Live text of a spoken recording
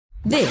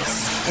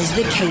This is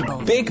The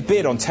Cable. Big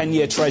bid on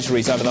 10-year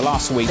treasuries over the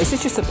last week. Is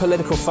this just a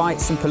political fight,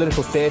 some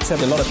political theatre?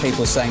 A lot of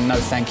people are saying, no,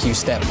 thank you,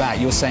 step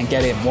back. You're saying,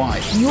 get in. Why?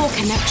 Your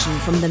connection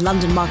from the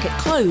London market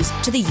close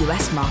to the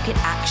US market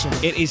action.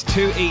 It is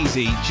too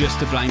easy just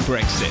to blame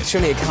Brexit.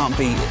 Surely it can't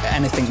be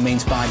anything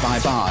means bye.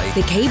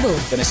 The Cable.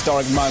 An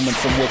historic moment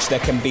from which there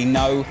can be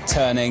no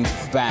turning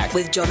back.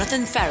 With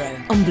Jonathan Ferro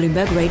on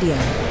Bloomberg Radio.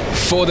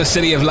 For the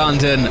City of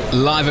London,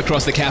 live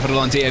across the capital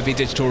on DAB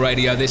Digital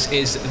Radio, this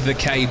is The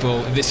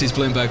Cable. This is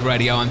Bloomberg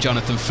Radio. I'm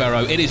Jonathan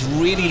Ferro. It is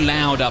really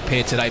loud up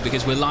here today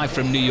because we're live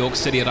from New York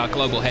City at our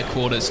global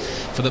headquarters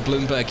for the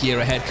Bloomberg Year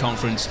Ahead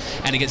conference,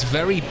 and it gets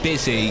very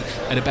busy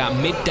at about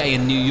midday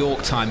in New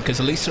York time because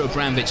Elisa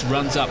Abramovich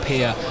runs up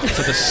here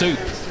for the soup.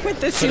 With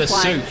the soup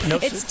line. No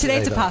Today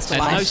it's a pasta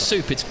And line. no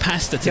soup, it's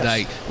pasta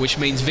today, which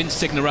means Vince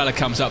Signorella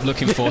comes up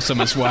looking for some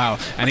as well,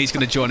 and he's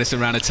going to join us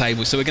around a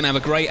table. So we're going to have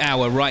a great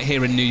hour right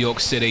here in New York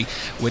City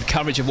with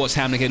coverage of what's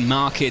happening in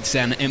markets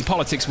and in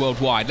politics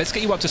worldwide. Let's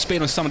get you up to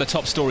speed on some of the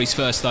top stories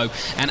first, though,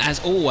 and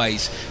as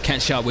always,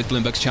 catch up with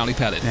Bloomberg's Charlie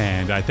Pellet.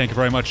 And I thank you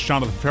very much,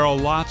 Jonathan Ferrell.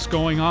 Lots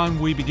going on.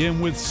 We begin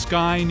with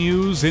Sky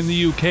News in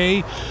the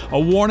UK. A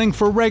warning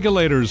for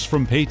regulators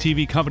from pay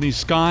TV company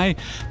Sky.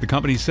 The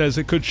company says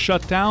it could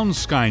shut down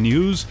Sky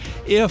News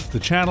if the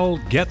channel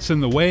gets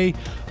in the way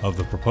of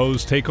the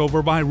proposed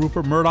takeover by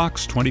Rupert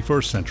Murdoch's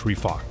 21st Century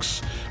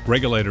Fox.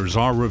 Regulators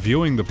are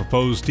reviewing the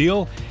proposed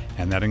deal,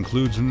 and that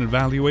includes an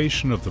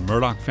evaluation of the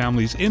Murdoch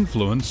family's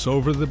influence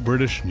over the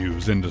British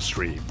news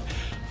industry.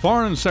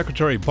 Foreign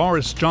Secretary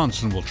Boris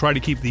Johnson will try to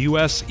keep the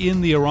U.S.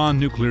 in the Iran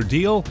nuclear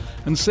deal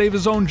and save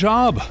his own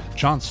job.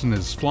 Johnson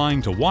is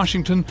flying to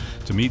Washington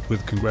to meet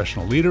with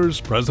congressional leaders.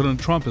 President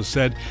Trump has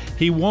said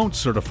he won't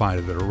certify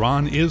that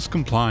Iran is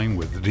complying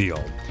with the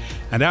deal.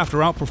 And after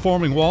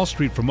outperforming Wall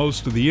Street for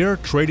most of the year,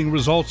 trading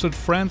results at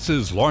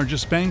France's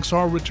largest banks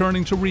are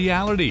returning to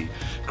reality.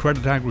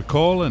 Crédit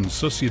Agricole and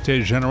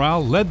Société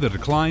Générale led the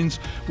declines,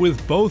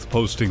 with both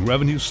posting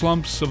revenue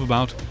slumps of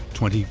about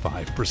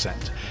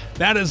 25%.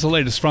 That is the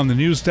latest from the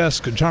news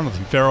desk.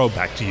 Jonathan Ferro,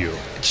 back to you.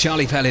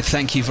 Charlie Pellet,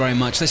 thank you very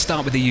much. Let's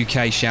start with the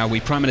UK, shall we?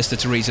 Prime Minister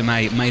Theresa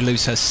May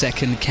lose her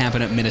second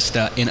cabinet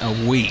minister in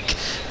a week.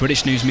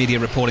 British news media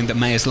reporting that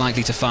May is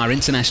likely to fire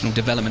International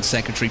Development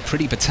Secretary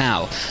Priti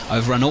Patel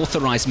over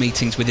unauthorised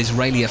meetings with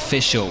Israeli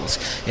officials.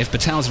 If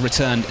Patel's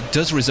return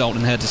does result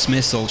in her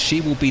dismissal, she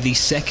will be the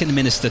second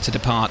minister to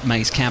depart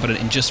May's cabinet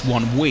in just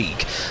 1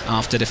 week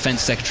after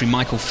Defence Secretary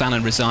Michael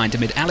Fallon resigned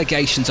amid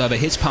allegations over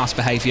his past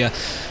behaviour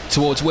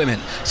towards women.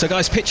 So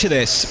guys, picture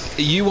this.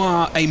 You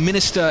are a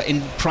minister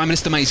in Prime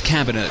Minister May's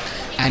cabinet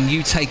and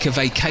you take a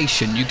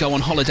vacation. You go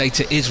on holiday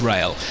to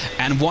Israel,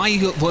 and while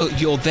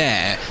you're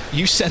there,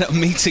 you set up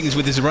meetings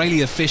with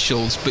Israeli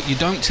officials, but you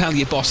don't tell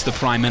your boss, the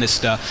Prime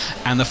Minister,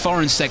 and the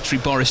Foreign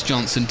Secretary Boris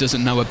Johnson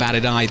doesn't know about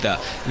it either.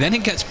 Then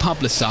it gets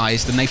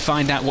publicised and they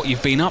find out what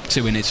you've been up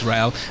to in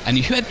Israel, and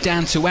you head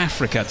down to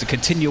Africa to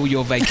continue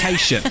your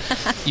vacation.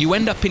 You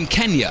end up in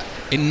Kenya,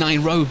 in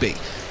Nairobi.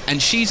 And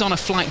she's on a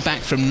flight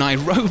back from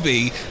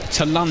Nairobi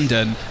to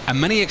London, and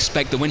many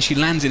expect that when she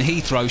lands in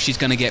Heathrow, she's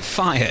going to get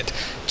fired.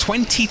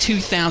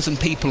 22,000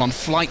 people on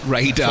Flight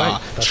Radar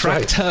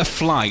tracked her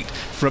flight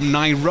from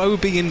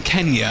Nairobi in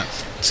Kenya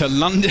to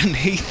London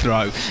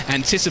Heathrow,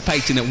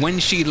 anticipating that when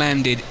she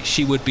landed,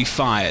 she would be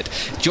fired.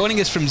 Joining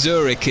us from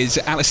Zurich is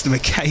Alistair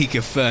McCaig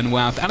of Fern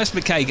Wealth.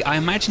 Alistair McCaig, I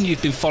imagine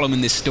you've been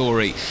following this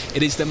story.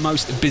 It is the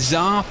most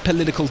bizarre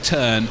political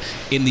turn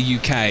in the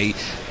UK.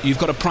 You've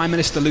got a Prime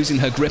Minister losing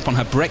her grip on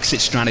her Brexit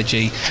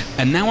strategy,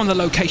 and now on the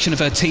location of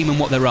her team and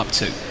what they're up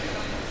to.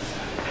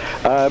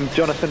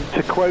 Jonathan,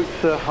 to quote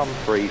Sir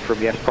Humphrey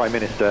from Yes Prime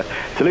Minister,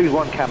 to lose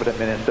one cabinet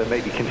minister may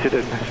be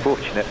considered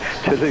misfortunate.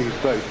 To lose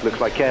both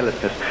looks like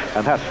carelessness,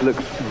 and that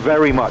looks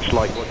very much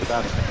like what's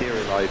about to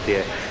materialise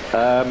here.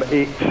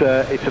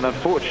 It's an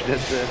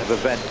unfortunate turn of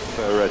events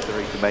for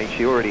Theresa May.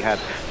 She already had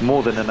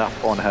more than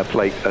enough on her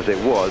plate as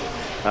it was,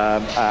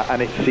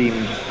 and it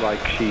seems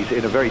like she's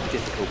in a very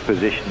difficult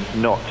position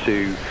not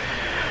to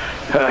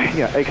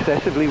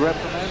excessively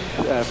reprimand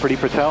Priti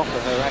Patel for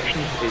her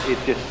actions.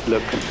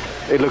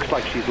 It looks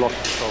like she's lost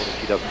control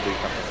if she doesn't do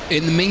something.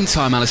 In the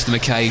meantime, Alistair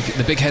McCaig,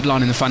 the big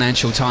headline in the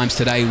Financial Times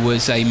today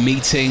was a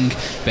meeting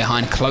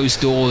behind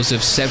closed doors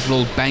of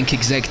several bank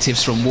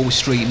executives from Wall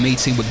Street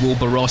meeting with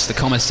Wilbur Ross, the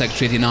Commerce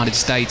Secretary of the United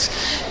States.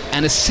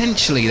 And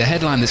essentially, the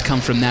headline that's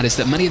come from that is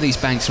that many of these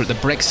banks are at the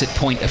Brexit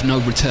point of no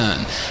return.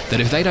 That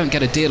if they don't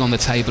get a deal on the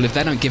table, if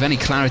they don't give any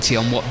clarity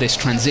on what this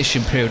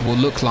transition period will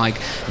look like,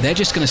 they're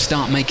just going to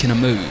start making a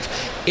move.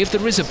 If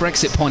there is a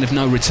Brexit point of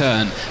no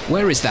return,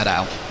 where is that,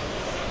 Al?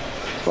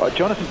 Well,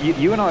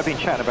 Jonathan, you and I have been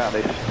chatting about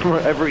this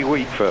every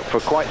week for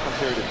quite some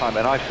period of time,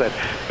 and I've said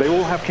they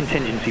all have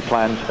contingency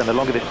plans, and the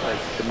longer this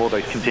takes, the more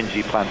those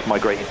contingency plans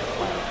migrate into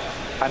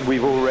plans. And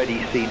we've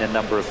already seen a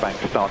number of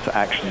banks start to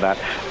action that.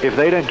 If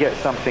they don't get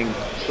something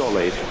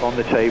solid on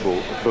the table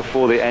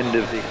before the end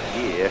of this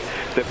year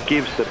that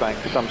gives the bank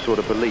some sort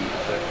of belief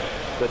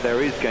that that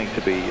there is going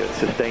to be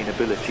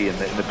sustainability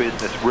in the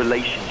business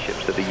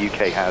relationships that the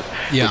UK has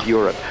with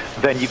Europe,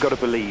 then you've got to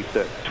believe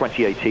that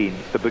 2018,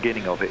 the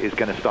beginning of it, is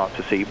going to start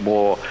to see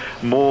more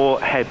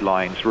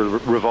headlines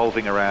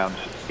revolving around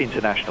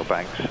international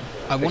banks.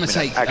 I want to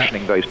take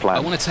actioning those plans.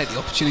 I want to take the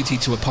opportunity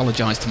to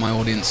apologise to my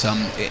audience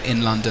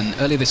in London.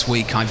 Earlier this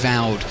week, I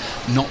vowed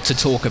not to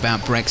talk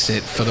about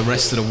Brexit for the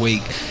rest of the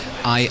week.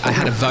 I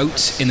had a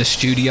vote in the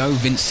studio.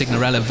 Vince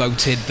Signorella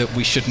voted that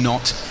we should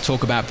not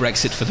talk about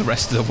Brexit for the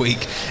rest of the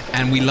week,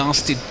 and we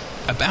lasted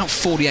about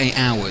 48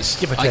 hours.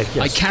 Give or take, yes.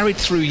 I carried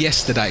through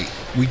yesterday.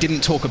 We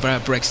didn't talk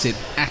about Brexit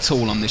at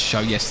all on this show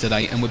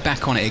yesterday, and we're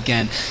back on it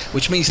again,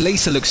 which means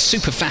Lisa looks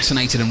super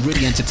fascinated and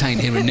really entertained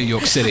here in New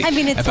York City I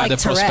mean, it's about like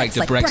the prospect Tourette's,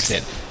 of like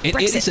Brexit. It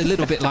Brexit. is a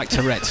little bit like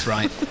Tourette's,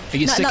 right? Are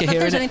you sick of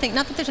hearing it?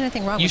 Not that there's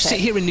anything wrong You with it. sit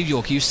here in New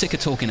York, are you sick of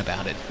talking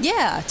about it?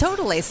 Yeah,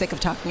 totally sick of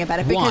talking about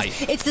it because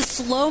Why? it's this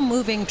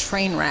slow-moving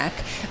train wreck.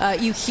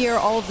 You hear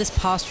all of this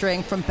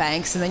posturing from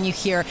banks, and then you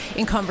hear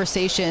in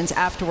conversations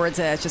afterwards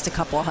it's just a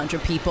couple of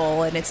hundred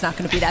people, and it's not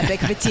going to be that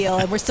big of a deal,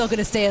 and we're still going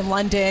to stay in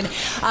London.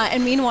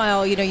 And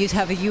meanwhile, you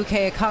have a UK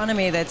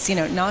economy that's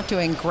not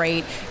doing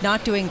great,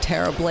 not doing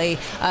terribly,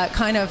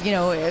 kind of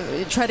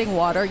treading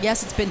water.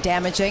 Yes, it's been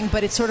damaging,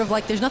 but it's sort of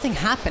like there's nothing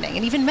happening.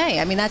 And even May,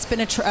 I mean, that's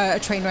been a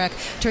train wreck.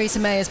 Theresa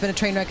May has been a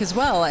train wreck as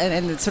well,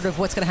 and it's sort of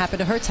what's going to happen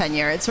to her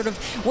tenure. It's sort of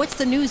what's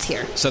the news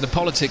here? So the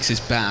politics is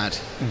bad,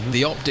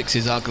 the optics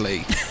is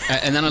ugly,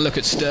 and then I look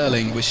at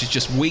sterling, which is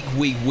just weak,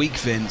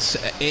 Vince,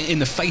 in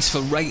the face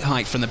of a rate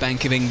hike from the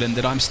Bank of England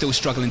that I'm still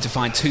struggling to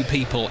find two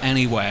people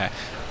anywhere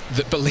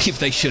that believe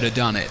they should have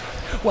done it.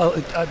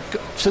 Well,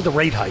 so the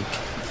rate hike,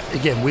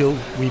 again,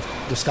 we've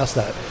discussed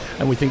that,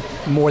 and we think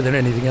more than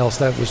anything else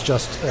that was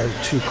just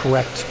to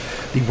correct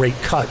the rate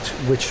cut,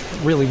 which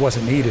really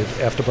wasn't needed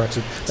after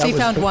Brexit. So you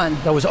found one.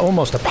 That was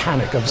almost a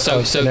panic of.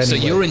 So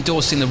you're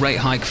endorsing the rate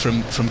hike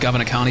from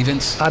Governor Carney,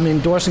 Vince? I'm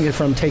endorsing it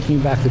from taking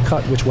back the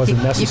cut, which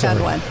wasn't necessary. You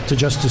found one.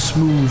 To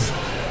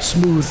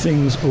smooth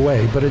things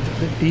away, but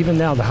even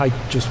now the hike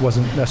just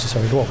wasn't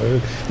necessary at all.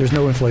 There's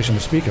no inflation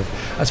to speak of.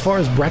 As far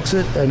as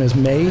Brexit and as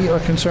May are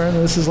concerned,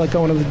 this is like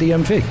going to the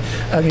DMV.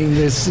 I mean,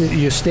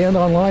 you stand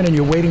online and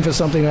you're waiting for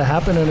something to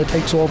happen, and it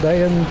takes all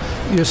day,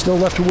 and you're still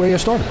left to where you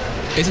started.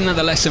 Isn't that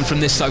the lesson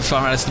from this so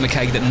far, Alistair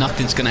McKay, that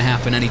nothing's going to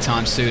happen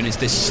anytime soon? Is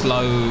this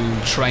slow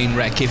train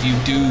wreck, if you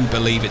do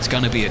believe it's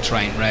going to be a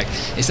train wreck?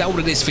 Is that what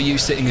it is for you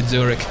sitting in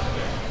Zurich?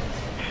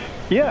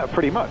 Yeah,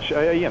 pretty much.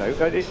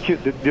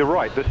 You're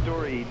right. The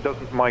story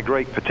doesn't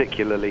migrate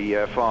particularly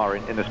far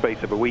in the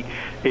space of a week.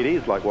 It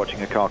is like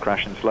watching a car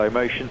crash in slow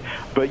motion,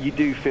 but you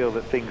do feel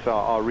that things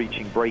are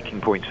reaching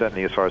breaking points,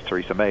 certainly as far as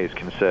Theresa May is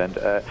concerned.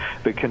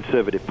 The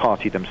Conservative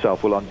Party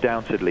themselves will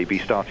undoubtedly be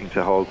starting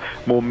to hold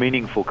more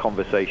meaningful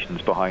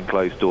conversations behind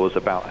closed doors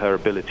about her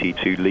ability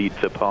to lead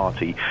the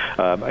party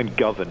and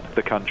govern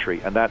the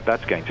country, and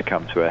that's going to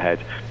come to a head.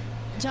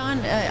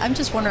 John, I'm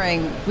just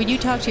wondering, when you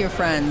talk to your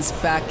friends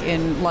back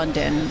in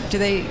London, do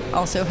they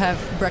also have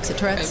Brexit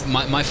Tourette's?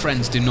 My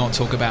friends do not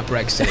talk about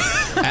Brexit,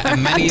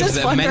 and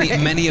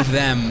many of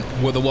them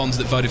were the ones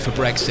that voted for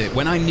Brexit.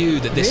 When I knew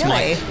that this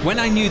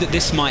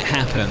might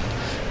happen,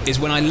 is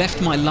when I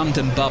left my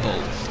London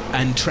bubble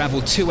and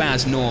travelled 2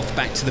 hours north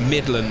back to the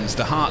Midlands,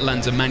 the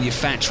heartlands of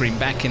manufacturing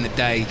back in the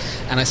day,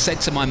 and I said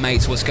to my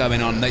mates, what's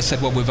going on? And they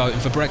said, well, we're voting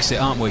for Brexit,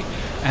 aren't we?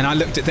 And I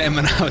looked at them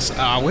and I was,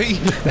 are we?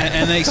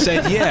 And they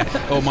said,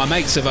 yeah. Or my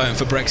mates are voting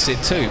for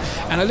Brexit too.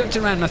 And I looked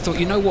around and I thought,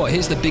 you know what?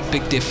 Here's the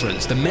big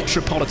difference. The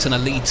metropolitan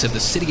elites of the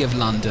City of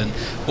London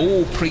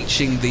all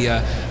preaching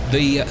the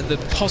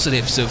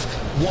positives of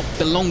what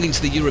belonging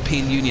to the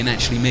European Union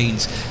actually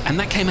means. And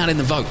that came out in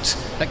the vote.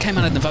 That came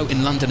out in the vote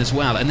in London as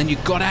well. And then you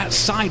got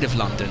outside of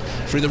London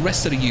through the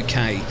rest of the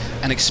UK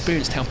and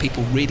experienced how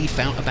people really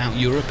felt about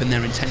Europe and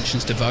their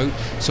intentions to vote.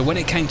 So when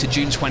it came to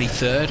June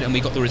 23rd and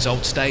we got the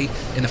results day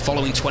in the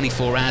following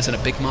 24 hours and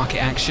a big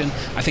market action,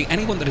 I think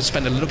anyone that had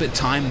spent a little bit of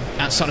time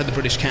outside of the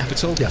British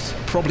capital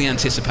probably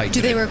anticipated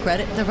Do they it. regret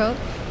it, their vote?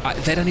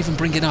 They don't even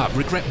bring it up.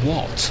 Regret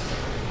what?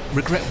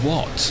 Regret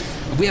what?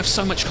 We have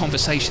so much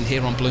conversation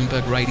here on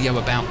Bloomberg Radio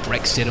about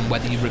Brexit and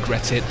whether you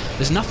regret it.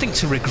 There's nothing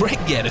to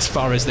regret yet as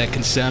far as they're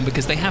concerned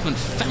because they haven't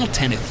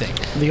felt anything.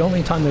 The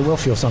only time they will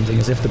feel something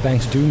is if the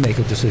banks do make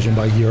a decision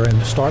by year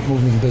end, start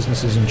moving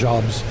businesses and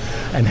jobs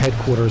and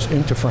headquarters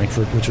into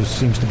Frankfurt, which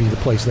seems to be the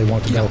place they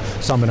want to go,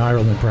 some in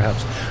Ireland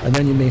perhaps. And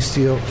then you may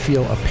still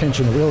feel a pinch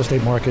in the real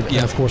estate market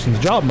and of course in the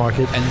job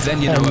market. And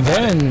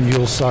then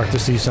you'll start to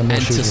see some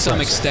issues. And to some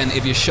price. extent,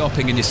 if you're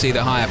shopping and you see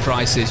the higher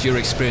prices, you're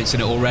experiencing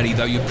it already,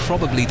 though you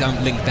probably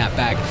don't link that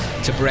back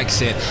to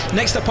Brexit.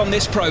 Next up on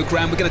this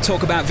programme, we're going to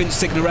talk about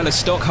Vince Signorella's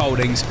stock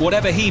holdings.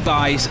 Whatever he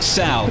buys,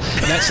 sell.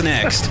 That's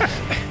next.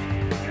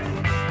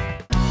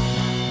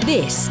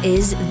 This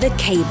is The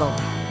Cable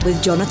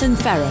with Jonathan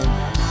Ferro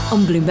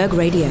on Bloomberg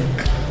Radio.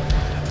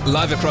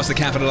 Live across the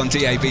capital on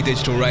DAB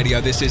Digital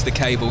Radio, this is The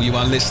Cable. You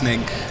are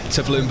listening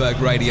to Bloomberg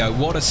Radio.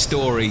 What a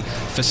story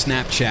for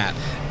Snapchat.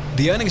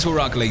 The earnings were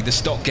ugly, the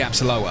stock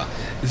gap's lower.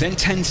 Then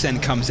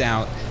Tencent comes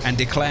out and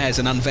declares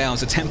and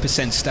unveils a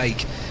 10%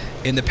 stake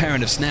in the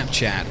parent of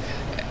Snapchat.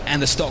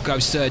 and the stock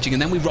goes surging,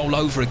 and then we roll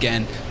over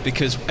again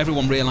because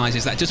everyone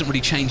realizes that doesn't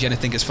really change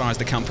anything as far as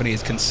the company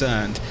is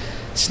concerned.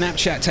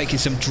 Snapchat taking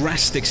some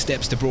drastic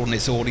steps to broaden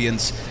its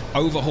audience,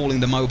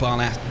 overhauling the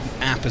mobile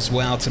app as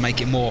well to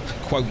make it more,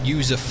 quote,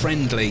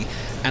 user-friendly,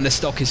 and the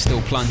stock is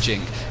still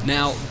plunging.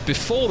 Now,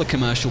 before the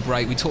commercial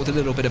break, we talked a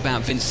little bit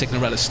about Vince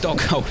Signorella's stock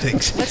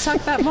holdings. Let's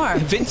talk about more.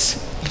 Vince,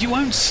 you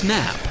own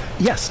Snap.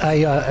 Yes,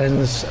 and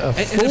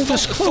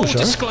it's full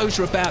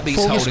disclosure about these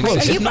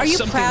holdings. It's not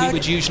something proud? we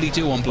would usually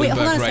do on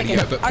Bloomberg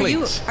Radio, but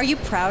please. Are you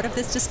proud of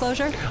this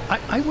disclosure?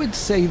 I would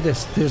say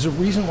this. There's a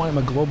reason why I'm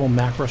a global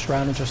macro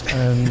strategist,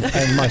 and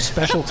my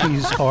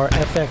specialties are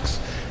FX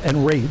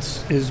and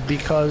rates, is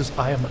because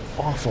I am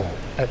awful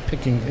at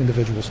picking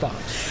individual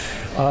stocks.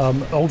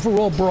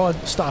 Overall broad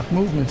stock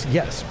movements,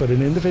 yes, but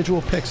in individual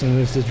picks, and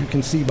as you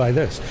can see by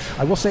this,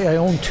 I will say I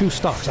own 2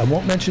 stocks. I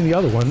won't mention the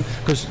other one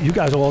because you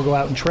guys will all go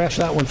out and trash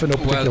that one for no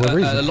particular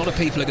reason. A lot of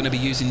people are going to be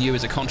using you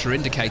as a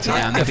contraindicator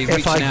now, and they'll be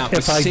reaching out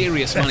with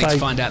serious money to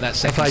find out that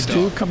second stock. If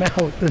I do come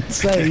out and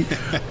say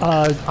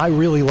I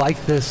really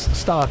like this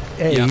stock,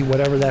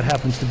 whatever that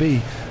happens to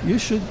be, you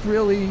should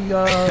really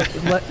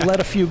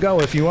let a few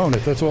go if you own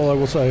it. That's all I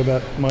will say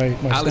about my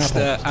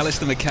Alistair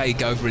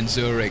McCaig over in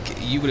Zurich,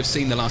 you would have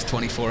seen the last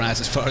 24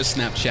 hours as far as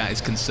Snapchat is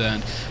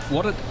concerned.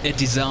 What a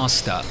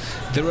disaster.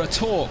 There are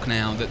talk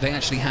now that they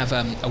actually have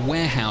a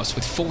warehouse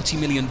with $40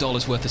 million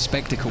worth of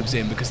spectacles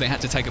in because they had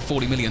to take a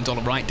 $40 million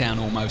write-down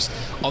almost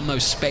on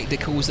those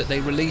spectacles that they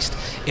released.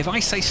 If I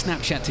say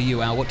Snapchat to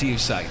you, Al, what do you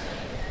say?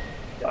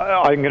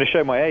 I'm going to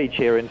show my age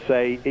here and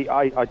say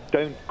I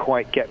don't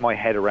quite get my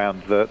head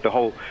around the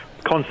whole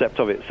concept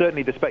of it.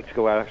 Certainly the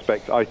spectacle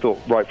aspect, I thought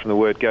right from the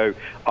word go,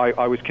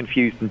 I was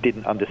confused and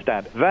didn't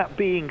understand. That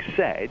being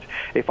said,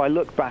 if I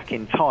look back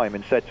in time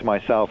and said to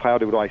myself, how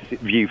would I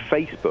view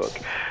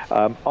Facebook,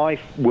 I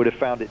would have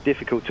found it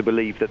difficult to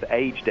believe that the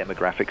age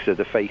demographics of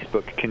the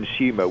Facebook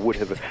consumer would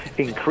have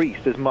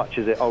increased as much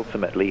as it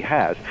ultimately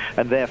has,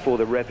 and therefore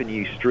the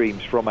revenue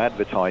streams from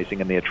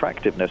advertising and the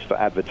attractiveness for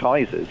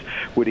advertisers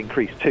would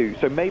increase too.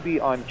 So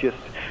maybe I'm just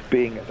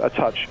being a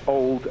touch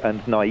old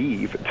and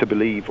naive to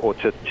believe or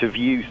to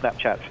view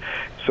Snapchat's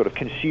sort of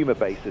consumer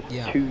base as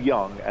too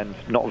young and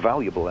not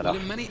valuable enough.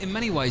 Well, in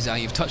many ways,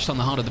 you've touched on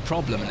the heart of the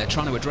problem, and they're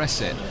trying to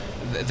address it.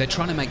 They're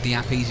trying to make the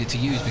app easier to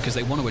use because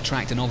they want to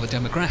attract an older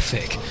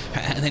demographic,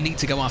 and they need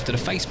to go after the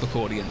Facebook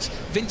audience.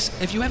 Vince,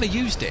 have you ever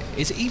used it?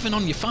 Is it even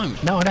on your phone?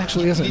 No, it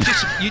actually isn't.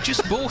 You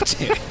just bought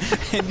it,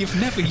 and you've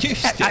never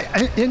used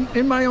it.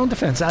 In my own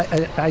defense,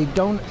 I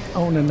don't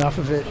own enough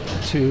of it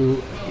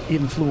to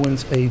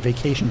influence a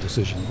vacation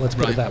decision. Let's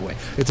put it that way.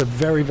 It's a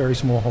very, very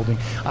small holding.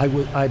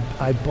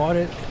 I bought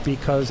it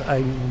because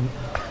I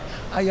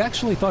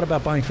actually thought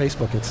about buying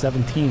Facebook at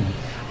 17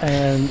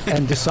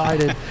 and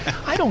decided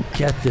I don't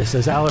get this.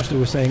 As Alistair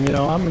was saying,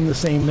 I'm in the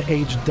same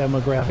age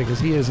demographic as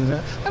he is, and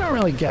I don't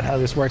really get how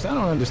this works. I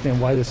don't understand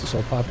why this is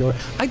so popular.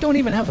 I don't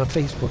even have a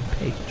Facebook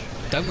page.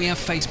 Don't we have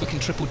Facebook in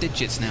triple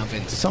digits now,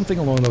 Vince? Something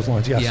along those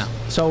lines, yes. Yeah.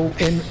 So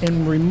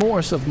in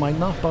remorse of my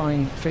not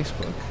buying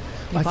Facebook,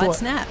 I bought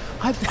Snap.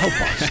 I bought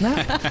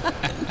Snap.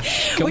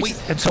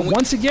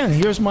 Once again,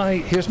 here's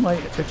my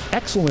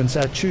excellence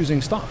at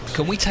choosing stocks.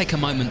 Can we take a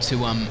moment to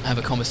have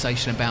a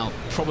conversation about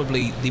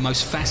probably the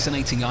most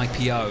fascinating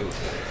IPO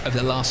of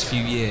the last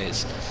few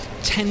years?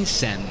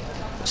 Tencent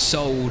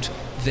sold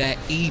their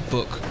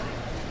ebook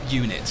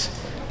unit,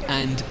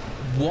 and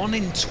 1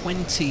 in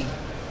 20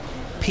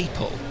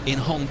 people in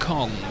Hong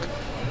Kong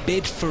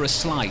bid for a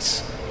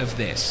slice of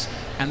this,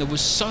 and there was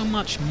so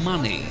much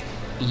money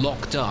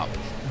locked up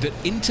that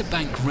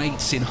interbank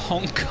rates in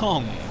Hong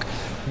Kong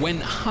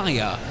went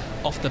higher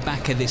off the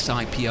back of this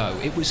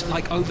IPO. It was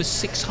like over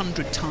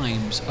 600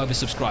 times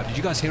oversubscribed. Did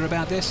you guys hear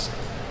about this?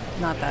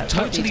 Not that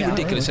totally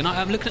ridiculous. And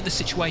I'm looking at the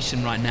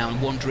situation right now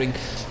and wondering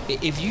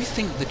if you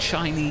think the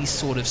Chinese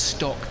sort of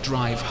stock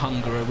drive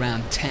hunger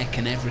around tech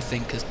and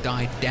everything has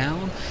died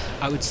down.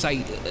 I would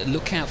say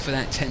look out for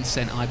that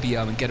Tencent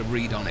IPO and get a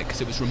read on it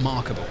because it was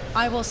remarkable.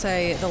 I will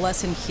say the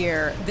lesson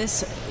here,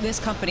 this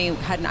company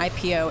had an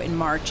IPO in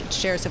March. Its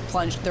shares have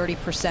plunged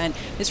 30%.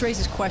 This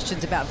raises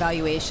questions about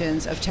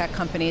valuations of tech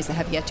companies that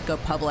have yet to go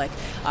public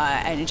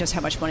and just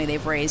how much money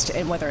they've raised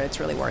and whether it's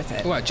really worth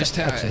it. Well, just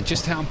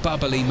how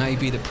bubbly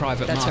maybe the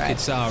private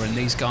markets are, and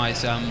these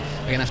guys are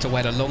going to have to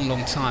wait a long,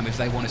 long time if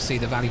they want to see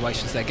the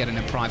valuations they're getting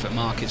in private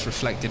markets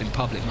reflected in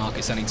public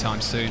markets anytime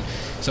soon.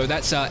 So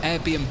that's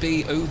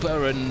Airbnb,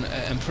 Uber,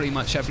 and pretty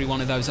much every one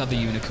of those other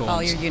unicorns.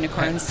 All your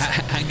unicorns.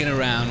 Hanging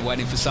around,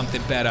 waiting for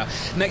something better.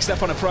 Next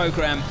up on the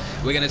programme,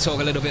 we're going to talk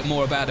a little bit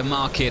more about the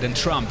market and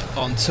Trump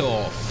on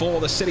tour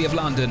for the City of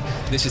London.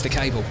 This is The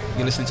Cable.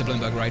 You're listening to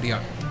Bloomberg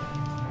Radio.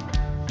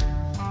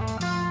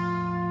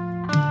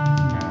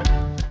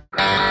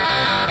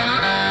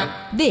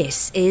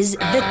 This is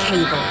The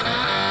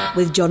Cable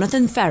with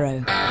Jonathan Ferro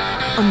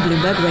on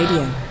Bloomberg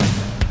Radio.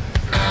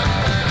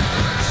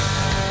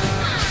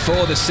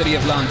 For the City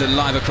of London,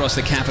 live across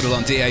the capital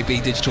on DAB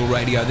Digital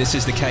Radio. This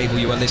is The Cable.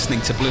 You are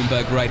listening to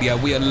Bloomberg Radio.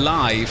 We are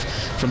live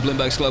from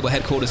Bloomberg's global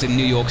headquarters in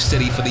New York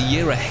City for the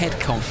Year Ahead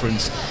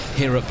conference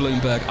here at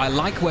Bloomberg. I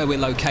like where we're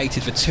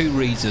located for two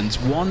reasons.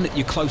 One,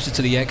 you're closer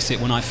to the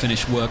exit when I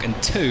finish work. And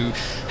two,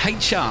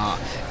 HR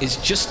is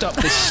just up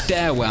this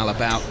stairwell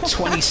about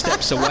 20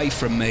 steps away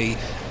from me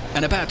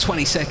and about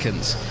 20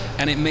 seconds.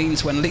 And it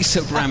means when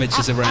Lisa Bramage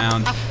is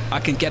around, I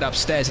can get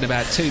upstairs in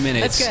about 2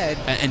 minutes. That's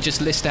good. And just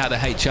list out the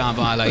HR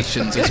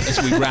violations as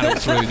we rattle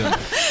through them.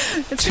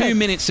 That's 2 good.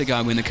 minutes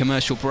ago in the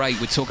commercial break,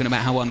 we're talking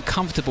about how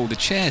uncomfortable the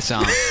chairs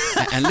are.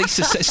 And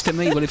Lisa says to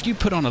me, well, if you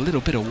put on a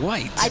little bit of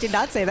weight... I did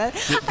not say that.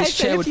 This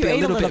chair would be a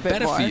little bit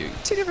better more. for you.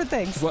 Two different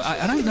things. Well,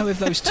 I don't know if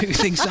those two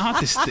things are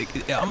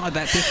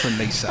that different,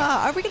 Lisa.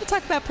 Are we going to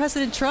talk about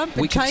President Trump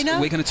and China?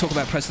 We're going to talk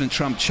about President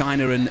Trump,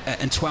 China,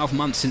 and 12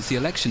 months since the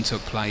election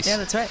took place. Yeah,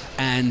 that's right.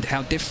 And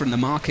how different the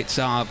markets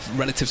are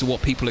relative to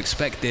what people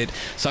expected.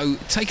 So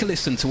take a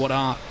listen to what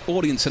our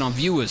audience and our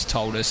viewers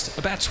told us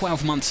about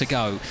 12 months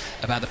ago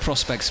about the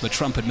prospects of a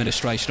Trump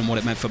administration and what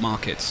it meant for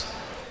markets.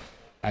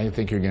 I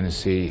think you're going to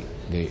see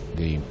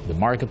the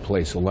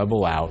marketplace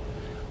level out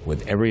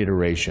with every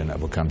iteration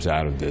of what comes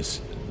out of this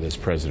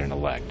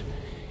president-elect.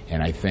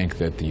 And I think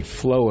that the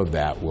flow of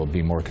that will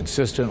be more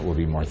consistent, will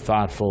be more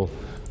thoughtful,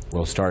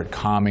 will start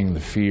calming the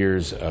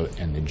fears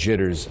and the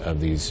jitters of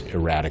these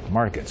erratic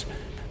markets.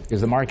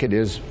 Because the market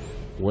is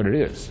what it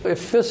is. If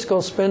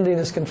fiscal spending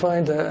is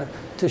confined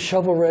to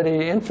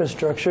shovel-ready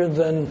infrastructure,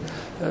 then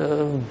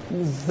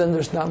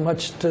there's not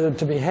much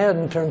to be had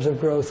in terms of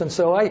growth. And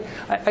so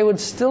I would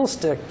still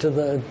stick to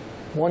the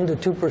 1 to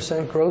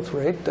 2% growth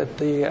rate that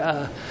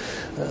the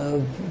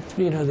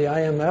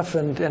IMF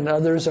and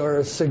others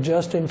are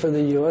suggesting for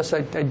the U.S.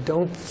 I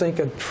don't think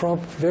a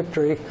Trump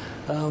victory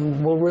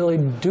will really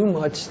do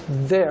much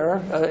there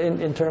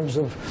in terms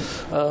of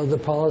the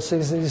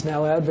policies that he's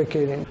now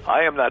advocating.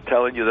 I am not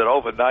telling you that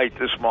overnight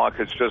this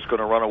market's just going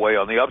to run away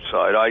on the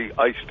upside.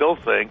 I still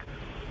think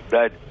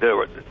that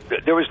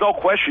there is no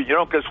question. You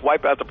don't just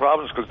wipe out the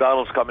problems because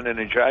Donald's coming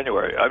in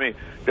January. I mean,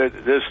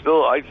 there's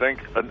still, I think,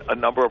 a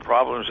number of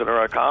problems in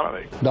our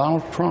economy.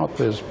 Donald Trump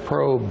is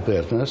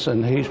pro-business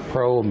and he's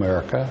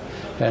pro-America,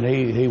 and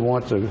he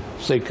wants to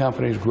see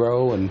companies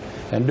grow and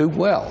do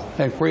well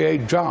and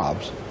create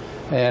jobs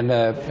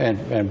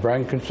and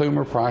bring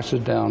consumer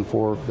prices down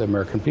for the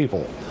American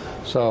people.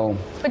 So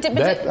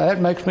that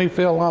makes me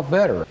feel a lot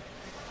better.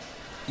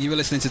 You were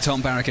listening to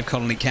Tom Barrack of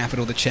Colony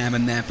Capital, the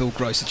chairman there, Bill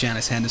Gross of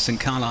Janice Henderson,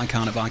 Carl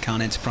Icahn of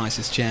Icahn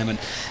Enterprises chairman,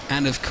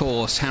 and of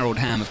course Harold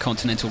Hamm of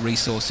Continental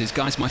Resources.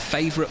 Guys, my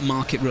favourite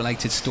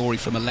market-related story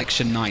from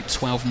election night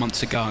 12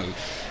 months ago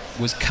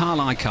was Carl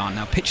Icahn.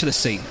 Now picture the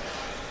scene.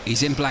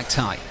 He's in black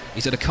tie.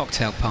 He's at a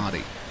cocktail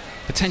party,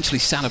 potentially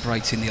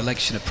celebrating the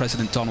election of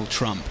President Donald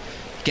Trump.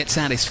 Gets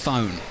out his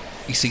phone.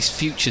 He sees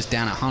futures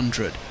down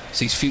 100,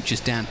 sees futures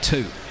down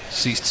 2,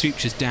 sees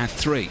futures down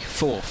 3,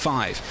 4,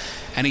 5.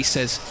 And he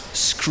says,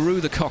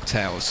 screw the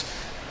cocktails.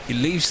 He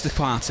leaves the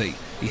party.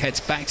 He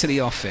heads back to the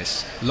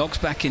office, logs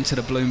back into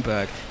the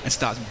Bloomberg, and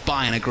starts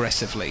buying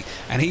aggressively.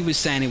 And he was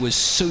saying it was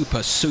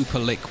super, super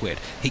liquid.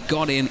 He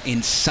got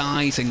in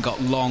size and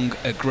got long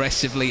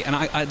aggressively. And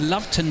I'd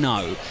love to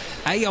know,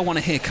 A, I want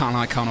to hear Carl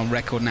Icahn on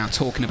record now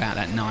talking about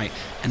that night.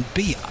 And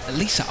B,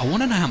 Lisa, I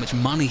want to know how much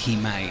money he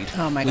made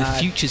with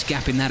futures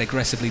gapping that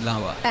aggressively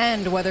lower.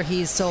 And whether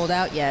he's sold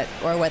out yet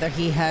or whether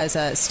he has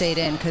stayed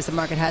in, because the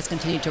market has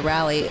continued to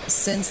rally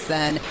since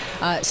then.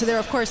 So there,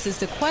 of course, is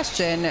the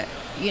question,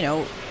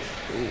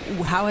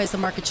 how has the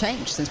market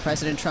changed since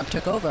President Trump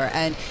took over?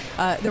 And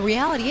the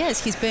reality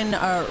is he's been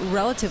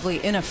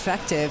relatively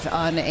ineffective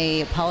on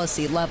a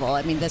policy level.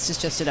 I mean, this is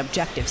just an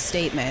objective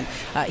statement.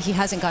 He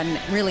hasn't gotten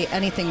really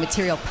anything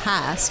material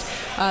passed.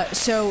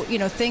 So,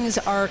 things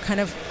are kind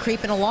of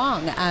creeping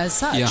along as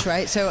such,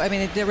 right? So, I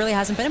mean, there really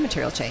hasn't been a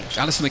material change.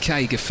 Alison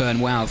McCaig of Fern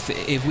Wealth,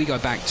 if we go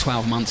back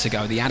 12 months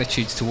ago, the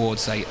attitudes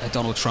towards a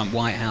Donald Trump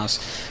White House,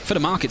 for the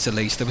markets at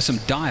least, there were some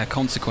dire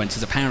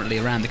consequences apparently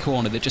around the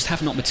corner that just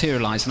have not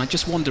materialized. And I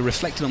just wonder,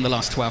 reflecting on the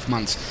last 12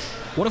 months,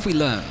 what have we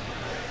learned?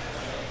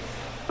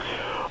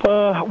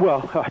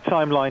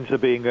 Timelines are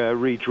being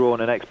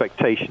redrawn, and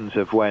expectations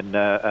of when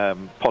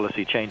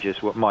policy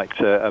changes might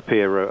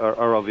appear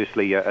are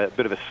obviously a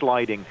bit of a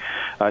sliding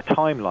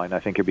timeline, I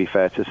think it'd be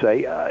fair to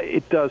say.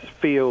 It does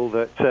feel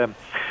that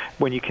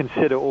when you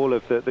consider all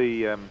of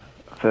the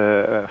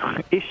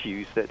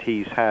issues that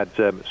he's had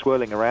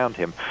swirling around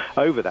him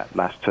over that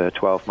last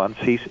 12 months,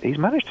 he's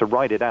managed to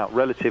ride it out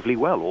relatively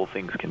well, all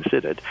things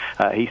considered.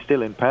 He's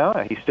still in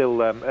power. He's still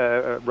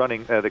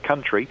running the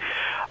country.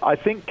 I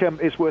think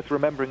it's worth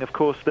remembering, of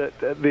course, that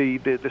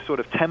the sort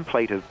of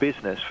template of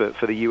business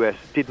for the U.S.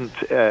 didn't,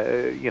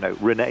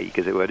 renege,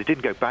 as it were. It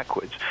didn't go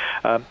backwards.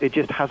 it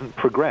just hasn't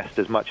progressed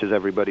as much as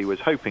everybody was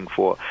hoping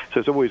for. So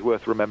it's always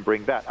worth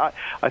remembering that.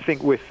 I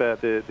think with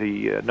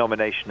the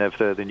nomination of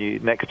the new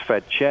next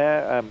Fed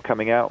chair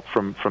coming out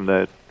from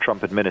the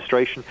Trump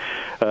administration,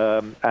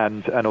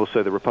 and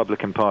also the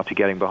Republican Party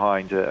getting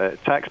behind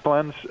tax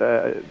plans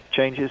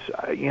changes,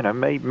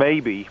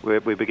 maybe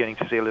we're beginning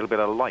to see a little bit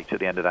of light at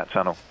the end of that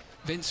tunnel.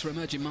 Vince, for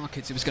emerging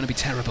markets, it was going to be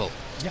terrible.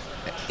 Yeah.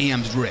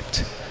 EM's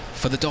ripped.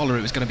 For the dollar,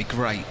 it was going to be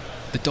great.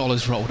 The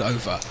dollar's rolled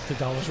over.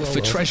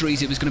 For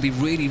treasuries, it was going to be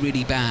really,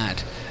 really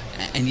bad,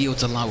 and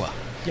yields are lower.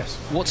 Yes.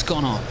 What's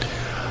gone on?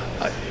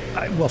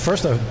 Well,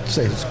 first I would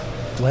say it's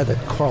glad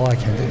that Carl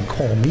Icahn didn't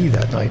call me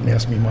that night and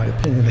ask me my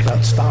opinion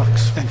about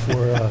stocks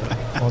before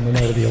on the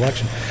night of the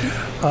election.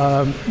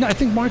 No, I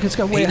think markets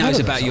got way ahead of He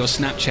knows about your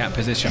Snapchat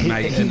position,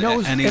 mate, he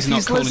knows, and he's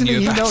not calling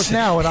you about. He knows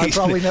now, and I'll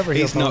probably never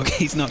hear from him.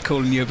 He's not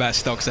calling you about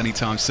stocks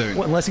anytime soon.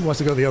 Well, unless he wants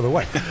to go the other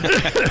way.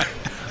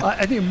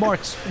 I think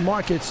markets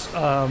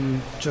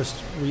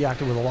just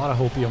reacted with a lot of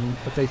hopium,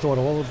 but they thought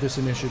all of this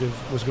initiative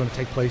was going to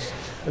take place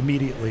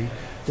immediately.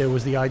 There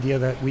was the idea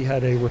that we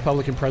had a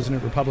Republican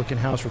president, Republican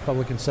House,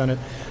 Republican Senate,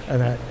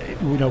 and that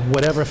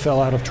whatever fell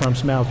out of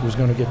Trump's mouth was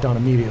going to get done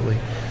immediately.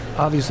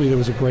 Obviously, there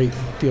was a great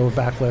deal of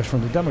backlash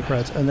from the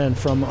Democrats, and then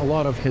from a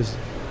lot of his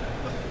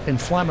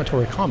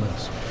inflammatory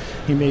comments.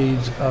 He made,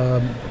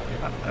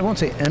 I won't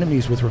say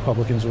enemies with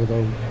Republicans,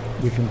 although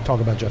we can talk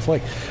about Jeff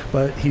Flake,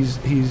 but he's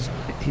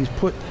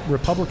put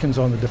Republicans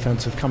on the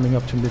defensive coming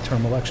up to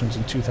midterm elections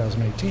in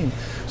 2018,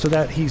 so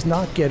that he's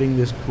not getting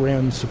this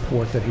grand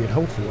support that he had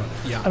hoped for,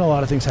 and a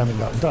lot of things haven't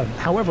gotten done.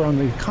 However, on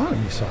the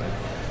economy side,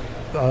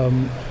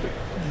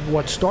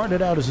 what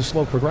started out as a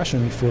slow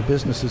progression for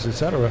businesses,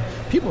 etc.,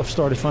 people have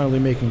started finally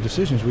making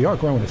decisions. We are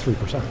growing at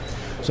 3%.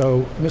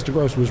 So Mr.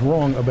 Gross was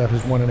wrong about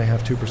his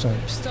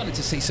 1.5–2%. Starting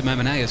to see some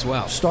M&A as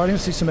well. Starting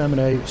to see some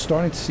M&A,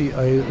 starting to see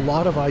a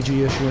lot of IG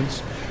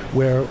issuance,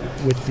 where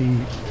with the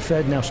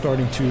Fed now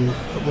starting to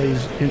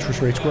raise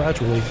interest rates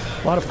gradually,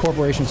 a lot of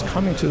corporations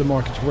coming to the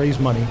market to raise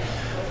money,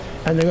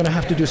 and they're going to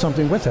have to do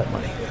something with that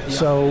money. Yeah.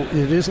 So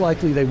it is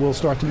likely they will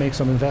start to make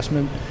some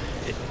investment,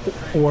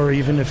 or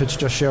even if it's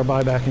just share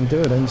buyback and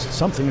dividends,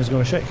 something is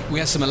going to shake. We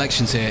had some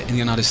elections here in the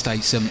United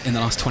States in the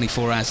last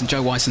 24 hours, and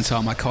Joe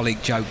Weisenthal, my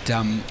colleague, joked,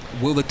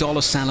 will the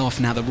dollar sell off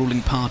now the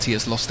ruling party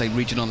has lost a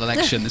regional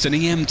election? There's an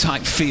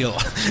EM-type feel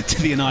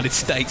to the United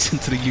States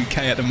and to the UK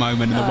at the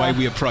moment in the way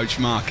we approach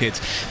markets.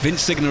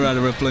 Vince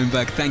Signorella of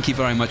Bloomberg, thank you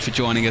very much for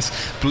joining us.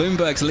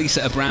 Bloomberg's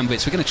Lisa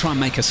Abramowitz, we're going to try and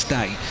make her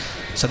stay.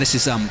 So this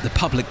is the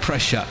public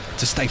pressure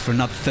to stay for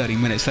another 30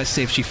 minutes. Let's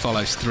see if she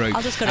follows through.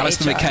 I'll just go to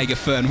Alistair HR.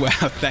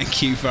 McKager-Fernwell,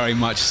 thank you very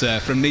much, sir.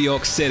 From New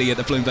York City at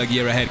the Bloomberg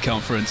Year Ahead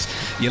Conference,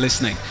 you're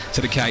listening to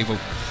The Cable.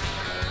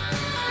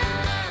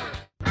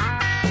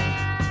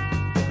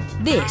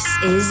 This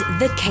is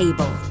The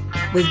Cable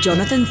with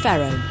Jonathan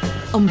Ferro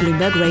on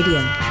Bloomberg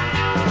Radio.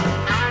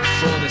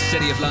 For the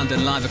City of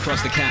London, live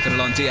across the capital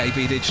on DAB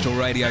Digital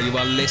Radio, you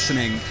are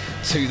listening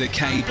to The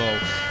Cable.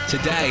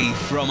 Today,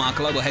 from our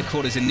global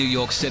headquarters in New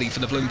York City for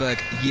the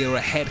Bloomberg Year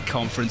Ahead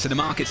Conference. In the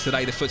markets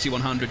today, the FTSE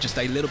 100 just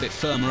a little bit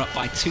firmer, up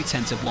by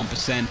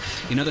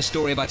 0.2%. You know the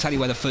story. If I tell you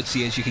where the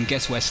FTSE is, you can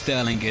guess where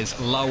sterling is.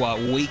 Lower,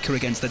 weaker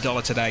against the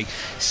dollar today,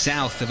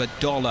 south of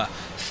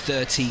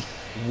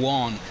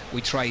 $1.31.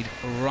 We trade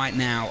right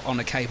now on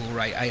the cable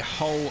rate, a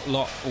whole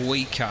lot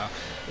weaker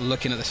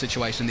looking at the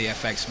situation in the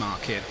FX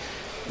market.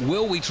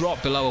 Will we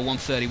drop below a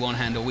 131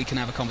 handle? We can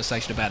have a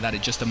conversation about that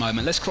in just a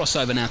moment. Let's cross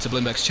over now to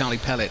Bloomberg's Charlie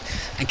Pellet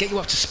and get you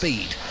up to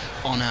speed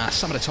on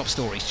some of the top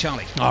stories.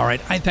 Charlie. All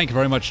right. I thank you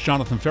very much,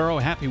 Jonathan Ferro.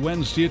 Happy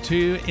Wednesday to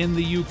you. In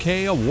the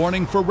UK, a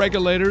warning for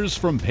regulators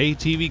from pay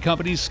TV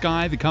company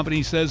Sky. The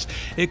company says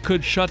it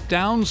could shut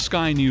down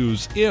Sky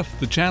News if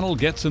the channel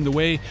gets in the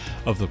way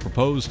of the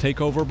proposed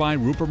takeover by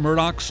Rupert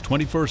Murdoch's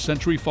 21st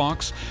Century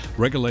Fox.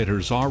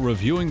 Regulators are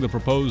reviewing the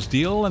proposed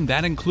deal, and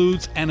that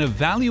includes an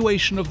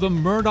evaluation of the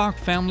Murdoch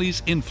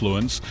family's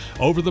influence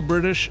over the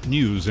British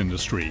news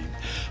industry.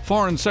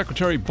 Foreign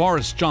Secretary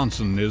Boris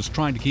Johnson is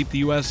trying to keep the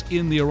U.S.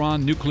 in the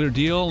Iran nuclear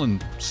deal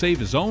and save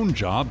his own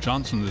job.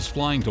 Johnson is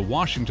flying to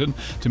Washington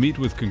to meet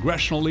with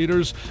congressional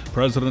leaders.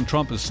 President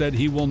Trump has said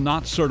he will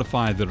not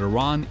certify that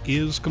Iran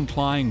is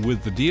complying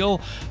with the deal.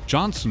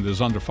 Johnson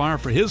is under fire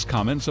for his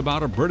comments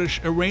about a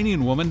British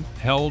Iranian woman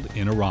held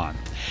in Iran.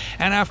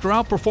 And after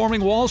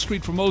outperforming Wall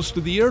Street for most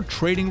of the year,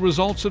 trading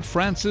results at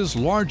France's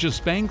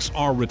largest banks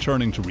are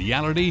returning to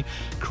reality.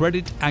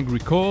 Crédit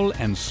Agricole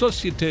and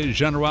Société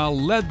Générale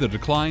led the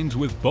declines,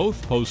 with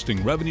both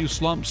posting revenue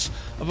slumps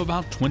of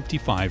about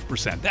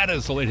 25%. That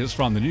is the latest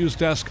from the news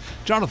desk.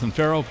 Jonathan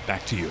Ferro,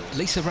 back to you.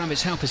 Lisa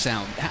Abramowitz, help us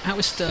out. How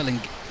is sterling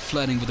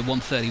flirting with the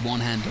 131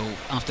 handle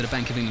after the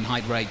Bank of England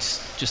hiked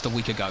rates just a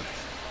week ago?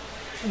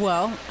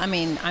 Well, I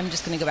mean, I'm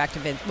just going to go back to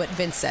what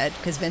Vince said,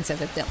 because Vince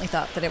evidently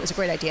thought that it was a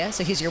great idea.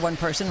 So he's your one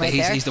person right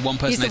there. He's the one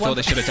person they thought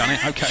they should have done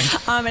it. Okay.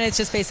 And it's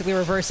just basically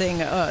reversing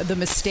the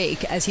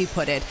mistake, as he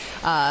put it,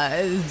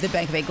 the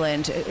Bank of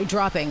England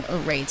dropping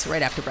rates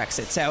right after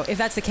Brexit. So if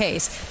that's the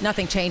case,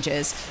 nothing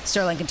changes.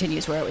 Sterling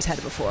continues where it was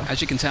headed before.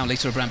 As you can tell,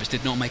 Lisa Abramovich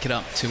did not make it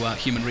up to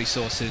Human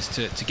Resources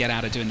to get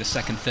out of doing the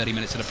second 30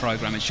 minutes of the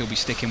programme, and she'll be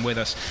sticking with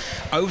us.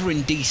 Over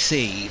in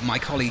D.C., my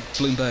colleague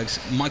Bloomberg's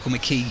Michael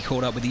McKee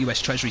caught up with the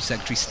US Treasury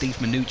Secretary Steve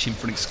Mnuchin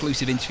for an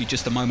exclusive interview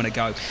just a moment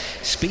ago,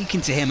 speaking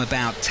to him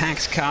about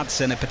tax cuts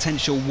and a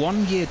potential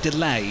one-year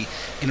delay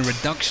in a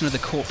reduction of the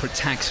corporate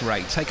tax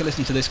rate. Take a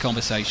listen to this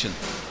conversation.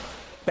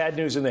 Bad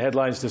news in the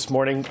headlines this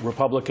morning.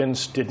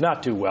 Republicans did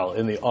not do well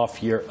in the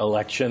off-year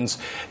elections.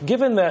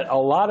 Given that a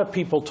lot of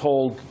people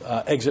told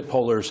exit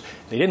pollers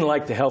they didn't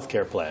like the health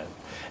care plan,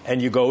 and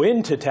you go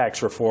into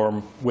tax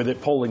reform with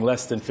it polling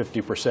less than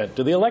 50%,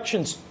 do the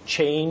elections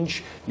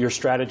change your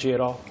strategy at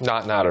all?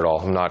 Not at all.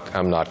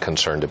 I'm not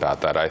concerned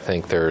about that. I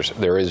think there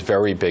is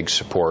very big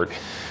support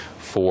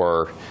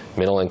for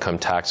middle-income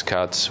tax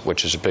cuts,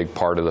 which is a big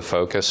part of the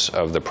focus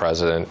of the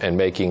president, and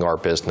making our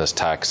business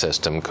tax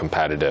system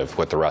competitive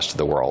with the rest of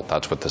the world.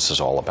 That's what this is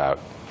all about.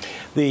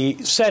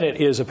 The Senate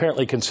is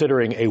apparently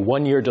considering a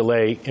one-year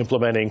delay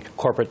implementing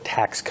corporate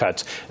tax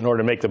cuts in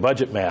order to make the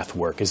budget math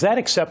work. Is that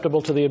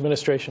acceptable to the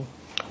administration?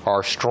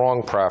 Our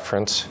strong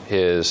preference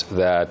is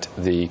that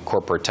the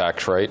corporate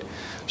tax rate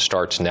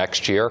starts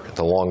next year.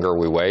 The longer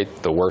we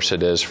wait, the worse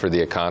it is for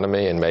the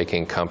economy and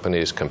making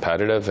companies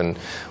competitive. And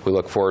we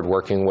look forward to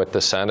working with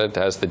the Senate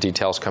as the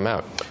details come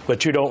out.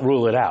 But you don't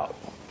rule it out?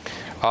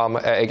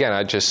 Again,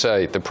 I'd just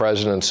say the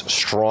president's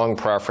strong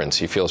preference,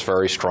 he feels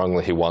very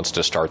strongly he wants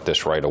to start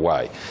this right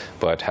away.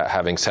 But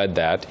having said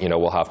that,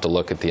 we'll have to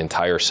look at the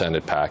entire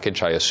Senate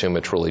package. I assume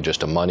it's really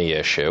just a money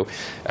issue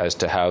as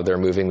to how they're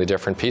moving the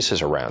different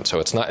pieces around. So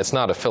it's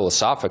not a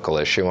philosophical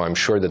issue. I'm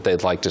sure that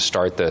they'd like to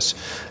start this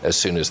as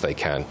soon as they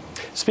can.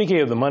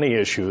 Speaking of the money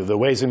issue, the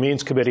Ways and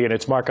Means Committee in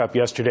its markup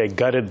yesterday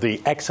gutted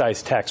the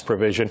excise tax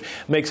provision,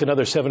 makes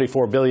another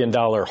 $74 billion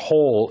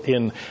hole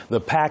in the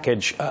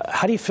package.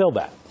 How do you feel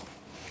that?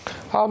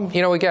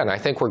 Again, I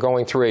think we're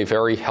going through a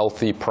very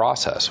healthy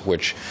process,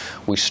 which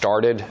we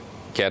started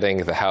getting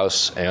the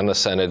House and the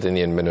Senate and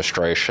the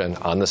administration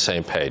on the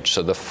same page.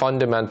 So the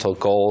fundamental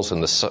goals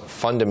and the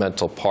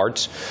fundamental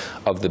parts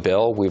of the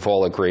bill we've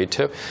all agreed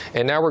to.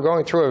 And now we're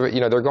going through,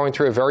 they're going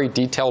through a very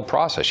detailed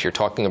process. You're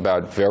talking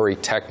about very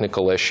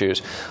technical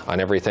issues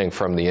on everything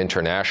from the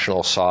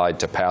international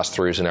side to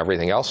pass-throughs and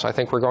everything else. I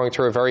think we're going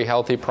through a very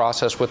healthy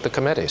process with the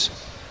committees.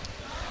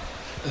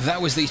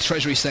 That was the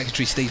Treasury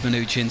Secretary Steve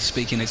Mnuchin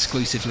speaking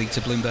exclusively to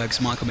Bloomberg's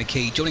Michael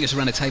McKee. Joining us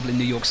around the table in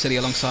New York City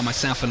alongside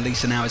myself and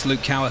Lisa now is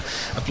Luke Cower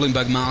of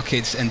Bloomberg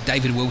Markets and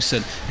David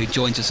Wilson, who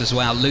joins us as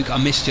well. Luke,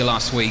 I missed you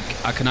last week.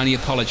 I can only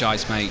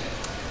apologise, mate.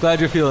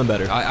 Glad you're feeling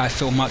better. I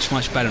feel much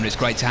better, and it's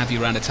great to have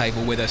you around the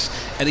table with us.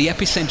 At the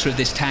epicenter of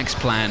this tax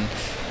plan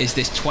is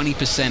this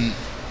 20%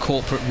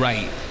 corporate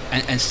rate,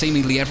 and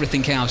seemingly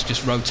everything else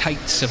just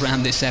rotates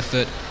around this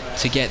effort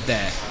to get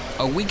there.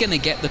 Are we going to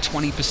get the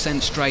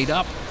 20% straight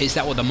up? Is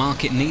that what the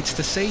market needs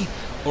to see?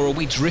 Or are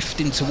we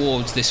drifting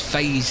towards this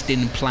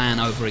phased-in plan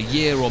over a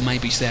year or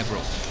maybe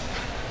several?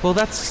 Well,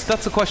 that's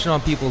the question on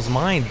people's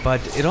mind,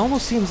 but it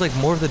almost seems like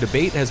more of the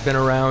debate has been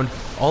around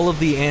all of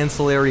the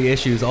ancillary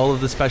issues, all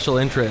of the special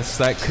interests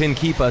that can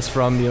keep us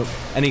from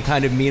any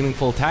kind of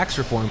meaningful tax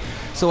reform.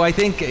 So I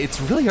think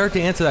it's really hard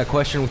to answer that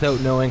question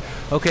without knowing,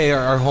 okay,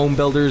 are home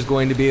builders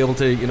going to be able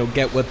to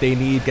get what they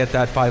need, get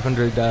that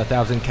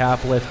 500,000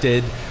 cap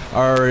lifted?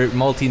 Are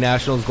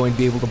multinationals going to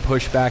be able to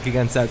push back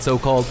against that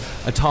so-called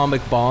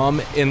atomic bomb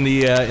in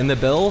the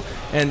bill?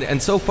 And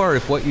so far,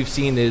 if what you've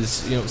seen is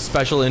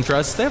special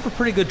interests, they have a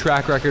pretty good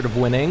track record of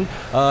winning,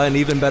 an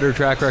even better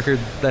track record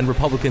than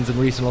Republicans in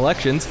recent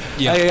elections.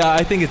 Yeah.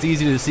 I think it's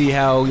easy to see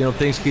how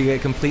things can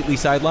get completely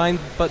sidelined,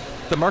 but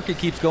the market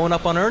keeps going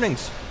up on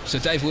earnings. So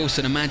Dave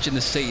Wilson, imagine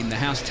the scene: the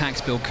House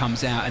tax bill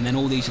comes out, and then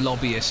all these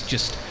lobbyists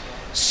just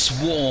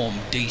swarm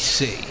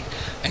DC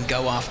and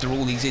go after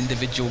all these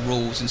individual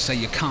rules and say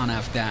you can't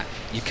have that,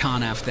 you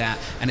can't have that.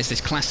 And it's this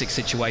classic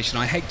situation.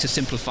 I hate to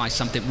simplify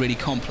something really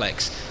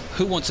complex.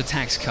 Who wants a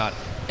tax cut?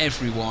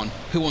 Everyone.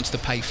 Who wants to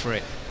pay for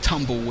it?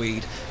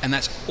 Tumbleweed. And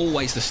that's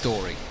always the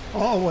story.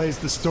 Always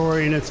the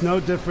story, and it's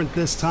no different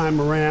this time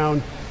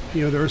around.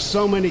 There are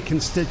so many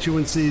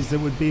constituencies that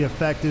would be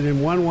affected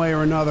in one way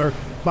or another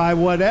by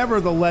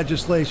whatever the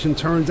legislation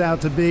turns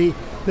out to be,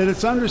 that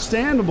it's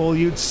understandable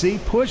you'd see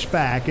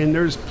pushback, and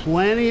there's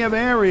plenty of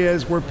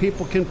areas where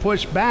people can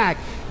push back.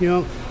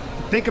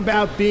 Think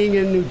about being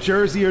in New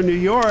Jersey or New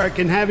York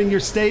and having your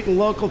state and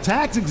local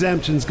tax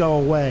exemptions go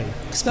away.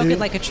 Spoken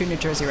like a true New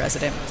Jersey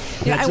resident.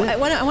 I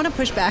want to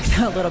push back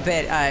a little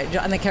bit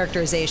on the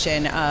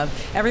characterization of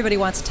everybody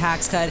wants a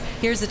tax cut.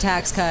 Here's the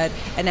tax cut,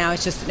 and now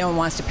it's just no one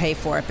wants to pay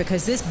for it,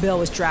 because this bill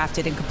was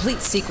drafted in complete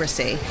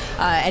secrecy,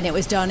 and it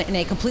was done in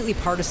a completely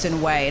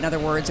partisan way. In other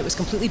words, it was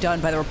completely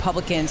done by the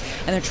Republicans,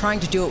 and they're trying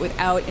to do it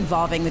without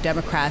involving the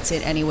Democrats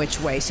in any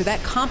which way. So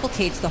that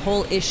complicates the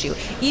whole issue.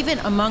 Even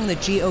among the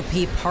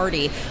GOP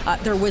party,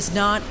 there was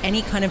not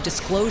any kind of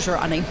disclosure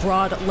on a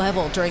broad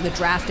level during the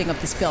drafting of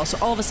this bill. So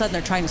all of a sudden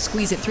they're trying to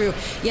squeeze it through.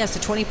 Yes, the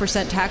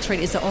 20% tax rate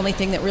is the only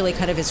thing that really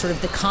kind of is sort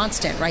of the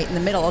constant right in the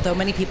middle, although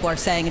many people are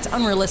saying it's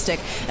unrealistic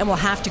and will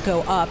have to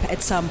go up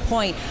at some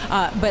point.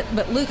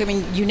 But Luke, I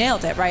mean, you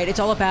nailed it, right? It's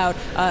all about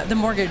the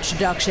mortgage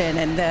deduction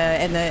and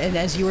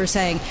as you were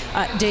saying,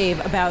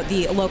 Dave, about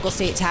the local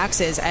state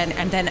taxes.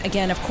 And then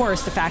again, of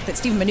course, the fact that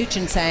Steve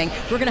Mnuchin saying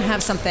we're going to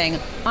have something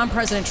on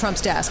President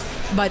Trump's desk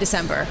by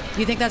December. Do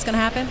you think that's going to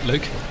happen?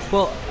 Luke?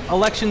 Well,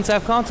 elections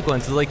have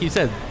consequences, like you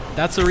said.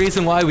 That's the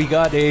reason why we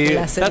got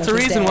a.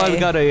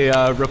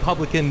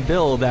 Republican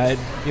bill that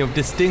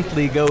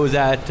distinctly goes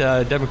at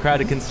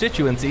Democratic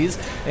constituencies,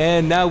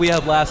 and now we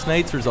have last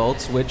night's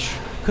results, which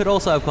could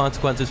also have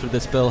consequences for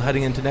this bill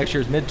heading into next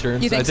year's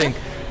midterms. You think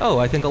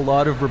I think a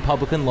lot of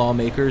Republican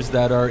lawmakers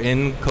that are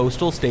in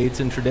coastal states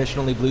and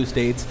traditionally blue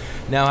states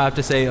now have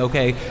to say,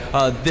 okay,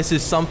 this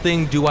is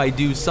something. Do I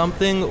do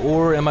something,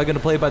 or am I going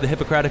to play by the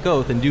Hippocratic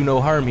Oath and do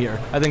no harm here?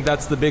 I think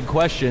that's the big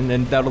question,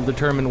 and that'll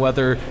determine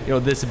whether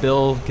this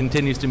bill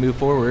continues to move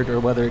forward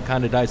or whether it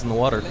kind of dies in the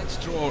water.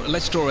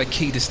 Let's draw a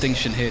key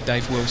distinction here,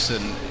 Dave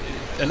Wilson.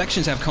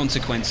 Elections have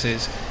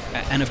consequences,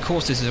 and of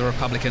course this is a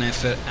Republican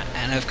effort,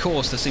 and of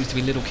course there seems to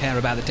be little care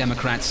about the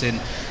Democrats in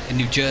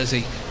New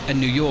Jersey and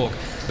New York,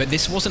 but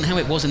this wasn't how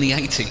it was in the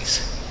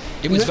 80s.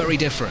 It was very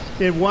different.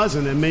 It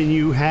wasn't. I mean,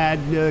 you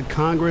had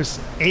Congress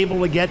able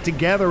to get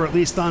together, at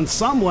least on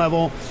some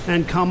level,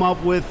 and come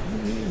up with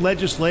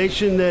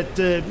legislation that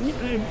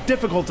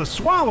difficult to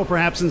swallow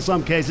perhaps in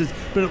some cases,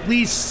 but at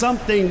least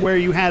something where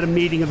you had a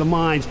meeting of the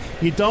minds.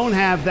 You don't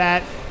have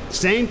that.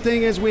 Same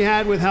thing as we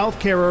had with health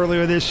care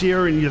earlier this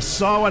year, and you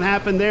saw what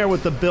happened there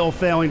with the bill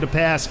failing to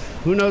pass.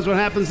 Who knows what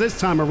happens this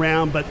time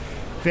around, but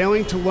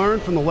failing to learn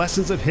from the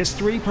lessons of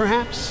history,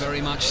 perhaps? Very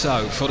much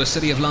so. For the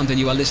City of London,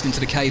 you are listening to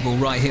The Cable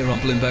right here on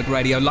Bloomberg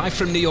Radio, live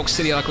from New York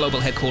City, our global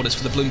headquarters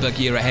for the Bloomberg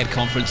Year Ahead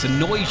Conference. The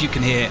noise you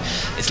can hear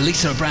is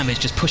Lisa Abramovich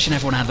just pushing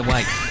everyone out of the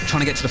way,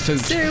 trying to get to the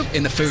food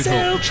in the food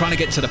hall, trying to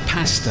get to the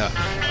pasta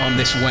on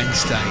this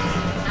Wednesday.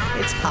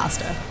 It's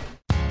pasta.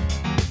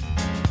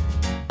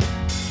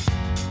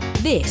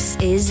 This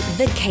is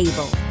The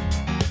Cable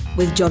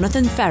with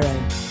Jonathan Ferro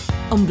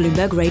on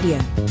Bloomberg Radio.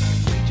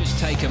 Just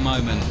take a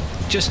moment,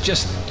 just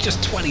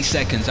 20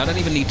 seconds. I don't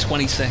even need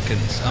 20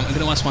 seconds. I'm going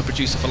to ask my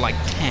producer for like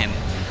 10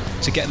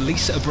 to get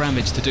Lisa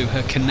Abramovich to do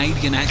her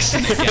Canadian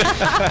accent again.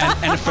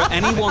 and for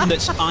anyone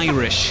that's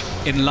Irish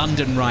in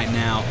London right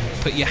now,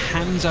 put your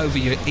hands over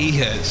your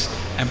ears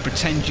and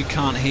pretend you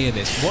can't hear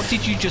this. What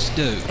did you just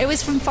do? It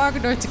was from Fargo,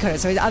 North Dakota,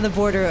 so it's on the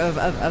border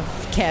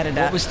of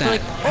Canada. What was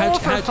that?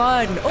 Like,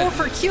 fun,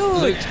 for cute.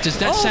 Luke, does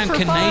that sound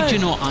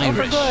Canadian or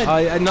Irish?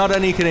 Not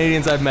any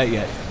Canadians I've met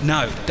yet.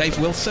 No. Dave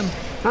Wilson?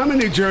 I'm a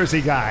New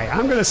Jersey guy.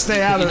 I'm going to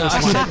stay out of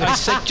this one. I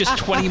said just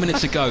 20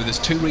 minutes ago, there's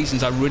two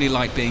reasons I really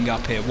like being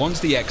up here.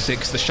 One's the exit,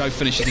 because the show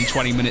finishes in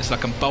 20 minutes, so I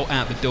can bolt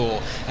out the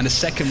door. And the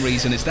second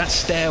reason is that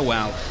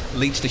stairwell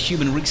leads to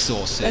human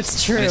resources.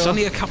 That's true. And it's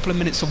only a couple of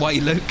minutes away,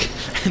 Luke.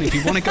 And if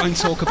you want to go and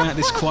talk about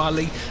this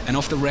quietly and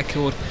off the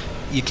record,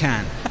 you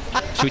can.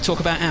 Should we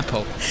talk about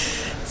Apple?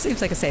 Seems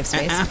like a safe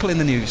space. Apple in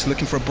the news,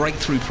 looking for a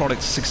breakthrough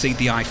product to succeed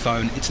the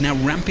iPhone. It's now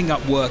ramping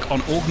up work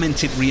on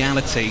augmented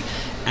reality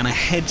and a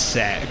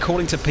headset.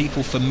 According to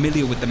people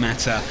familiar with the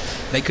matter,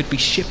 they could be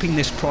shipping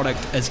this product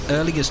as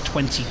early as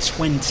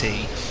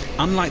 2020.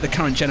 Unlike the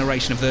current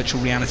generation of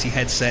virtual reality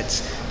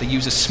headsets that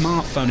use a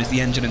smartphone as the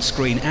engine and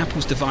screen,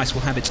 Apple's device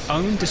will have its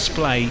own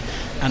display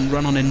and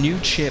run on a new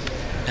chip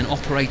and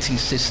operating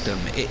system.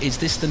 Is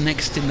this the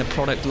next in the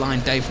product line,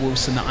 Dave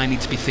Wilson, that I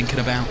need to be thinking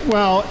about?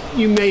 Well,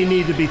 you may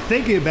need to be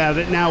thinking about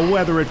it now.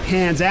 Whether it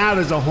pans out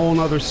is a whole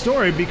other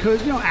story,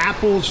 because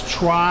Apple's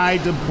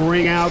tried to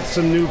bring out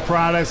some new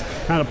products,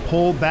 kind of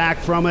pulled back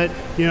from it.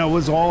 It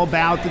was all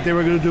about that they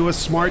were going to do a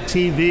smart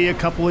TV a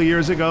couple of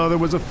years ago. There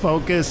was a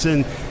focus,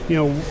 and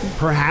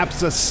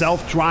perhaps a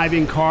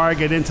self-driving car,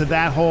 get into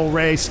that whole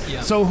race.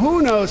 Yeah. So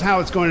who knows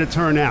how it's going to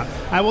turn out.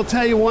 I will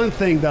tell you one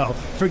thing, though.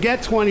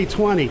 Forget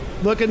 2020.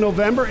 Look at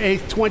November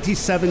 8th,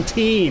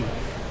 2017.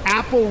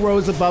 Apple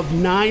rose above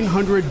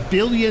 $900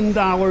 billion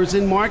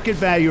in market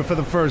value for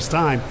the first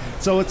time.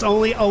 So it's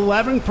only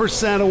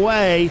 11%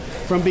 away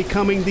from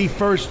becoming the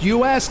first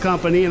U.S.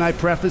 company, and I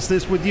preface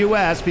this with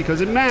U.S.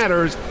 because it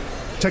matters,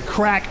 to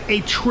crack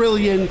 $1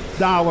 trillion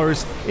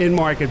in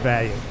market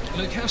value.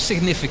 Look, how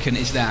significant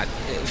is that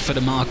for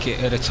the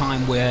market at a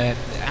time where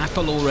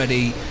Apple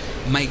already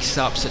makes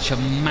up such a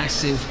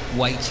massive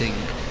weighting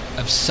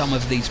of some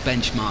of these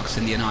benchmarks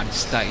in the United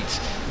States.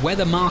 Where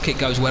the market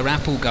goes, where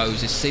Apple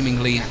goes, is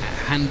seemingly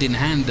hand in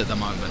hand at the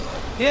moment.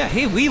 Yeah,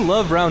 hey, we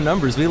love round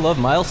numbers. We love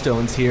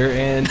milestones here.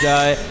 And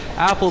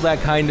Apple,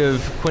 that kind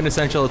of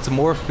quintessential, it's a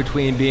morph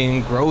between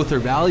being growth or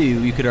value,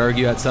 you could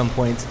argue at some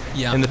points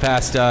in the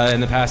past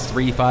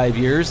 3-5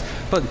 years.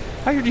 But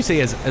I heard you say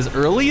as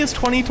early as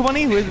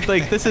 2020?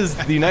 Like, this is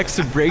the next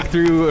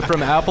breakthrough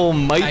from Apple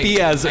might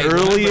be as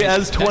early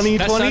as 2020?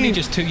 That's only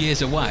just 2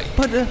 years away.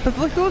 But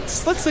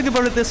let's think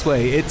about it this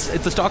way. It's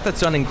a stock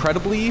that's done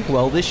incredibly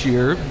well this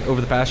year,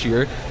 over the past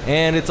year,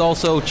 and it's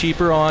also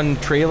cheaper on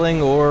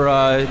trailing or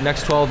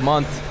next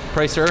 12-month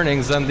price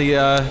earnings than the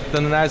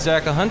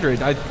NASDAQ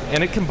 100.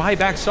 And it can buy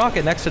back stock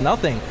at next to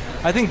nothing.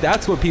 I think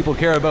that's what people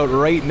care about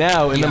right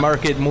now in the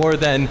market more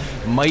than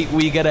might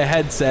we get a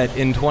headset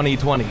in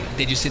 2020.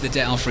 Did you see the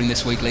debt offering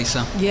this week,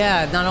 Lisa?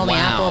 Yeah, not only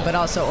Apple, but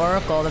also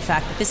Oracle. The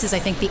fact that this is, I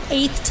think, the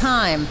 8th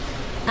time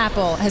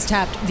Apple has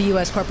tapped the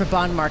U.S. corporate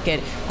bond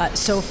market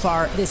so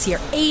far this year.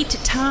 8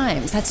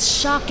 times. That's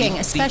shocking,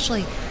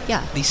 especially,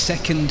 The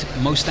second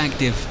most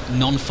active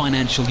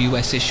non-financial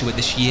U.S. issuer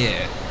this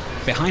year,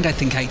 behind, I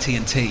think,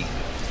 AT&T.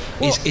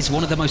 Is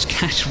one of the most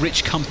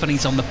cash-rich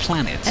companies on the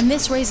planet. And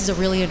this raises a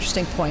really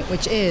interesting point,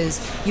 which is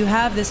you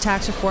have this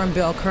tax reform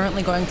bill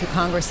currently going through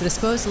Congress that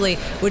supposedly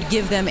would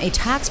give them a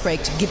tax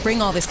break to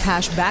bring all this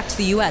cash back to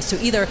the U.S. So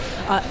either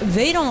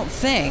they don't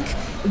think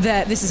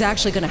that this is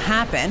actually going to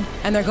happen,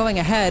 and they're going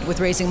ahead with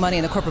raising money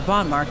in the corporate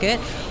bond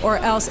market, or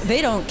else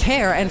they don't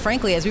care. And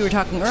frankly, as we were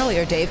talking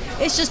earlier, Dave,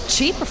 it's just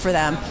cheaper for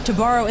them to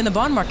borrow in the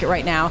bond market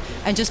right now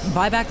and just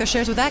buy back their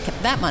shares with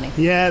that money.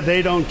 Yeah,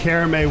 they don't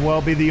care may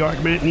well be the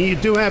argument. And you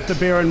do have to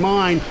bear in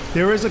mind,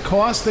 there is a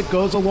cost that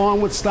goes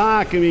along with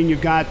stock. I mean, you've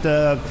got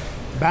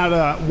about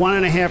a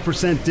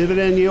 1.5%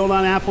 dividend yield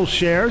on Apple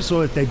shares.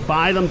 So if they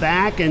buy them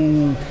back,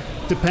 and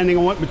depending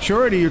on what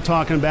maturity you're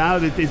talking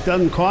about, it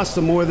doesn't cost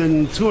them more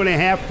than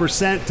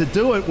 2.5% to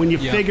do it when you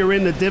figure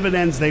in the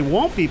dividends they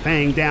won't be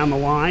paying down the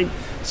line.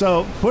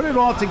 So put it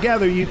all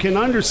together, you can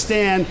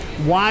understand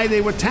why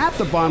they would tap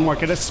the bond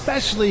market,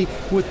 especially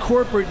with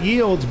corporate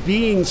yields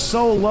being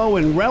so low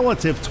in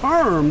relative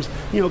terms,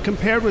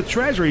 compared with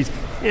treasuries.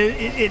 And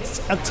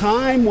it's a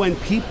time when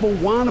people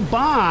want to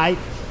buy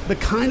the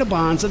kind of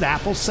bonds that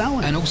Apple's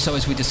selling. And also,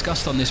 as we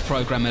discussed on this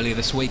program earlier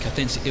this week, I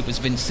think it was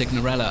Vince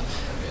Signorella,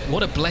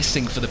 what a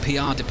blessing for the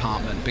PR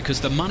department, because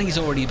the money's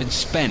already been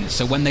spent.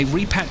 So when they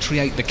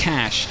repatriate the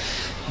cash,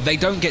 they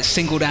don't get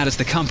singled out as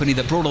the company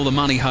that brought all the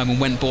money home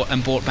and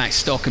bought back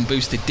stock and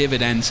boosted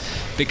dividends,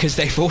 because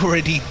they've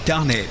already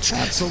done it.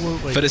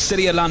 Absolutely. For the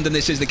City of London,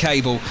 this is The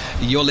Cable.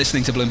 You're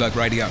listening to Bloomberg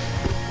Radio.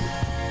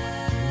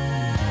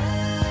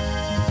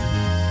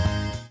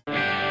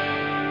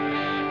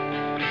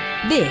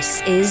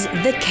 This is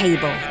The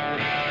Cable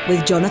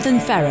with Jonathan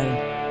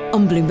Ferro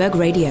on Bloomberg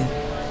Radio.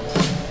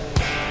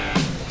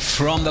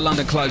 From the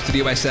London close to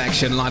the US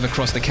action, live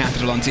across the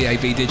capital on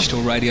DAB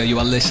Digital Radio, you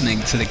are listening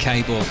to The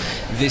Cable.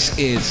 This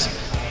is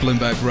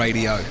Bloomberg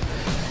Radio.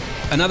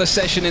 Another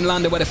session in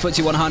London where the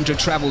FTSE 100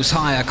 travels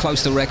higher,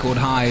 close to record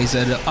highs,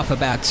 at up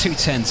about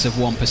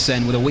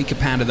 0.2%, with a weaker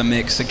pound in the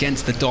mix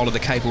against the dollar. The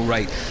cable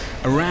rate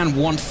around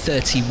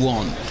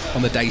 131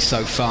 on the day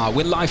so far.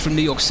 We're live from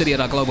New York City at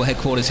our global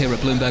headquarters here at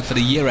Bloomberg for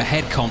the Year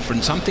Ahead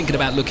conference. I'm thinking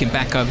about looking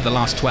back over the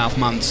last 12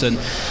 months and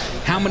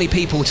how many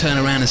people turn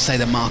around and say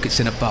the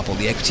market's in a bubble,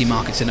 the equity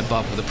market's in a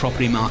bubble, the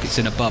property market's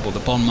in a bubble, the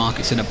bond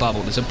market's in a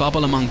bubble. There's a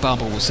bubble among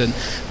bubbles, and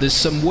there's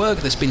some work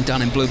that's been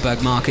done in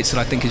Bloomberg Markets that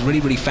I think is really,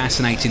 really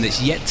fascinating,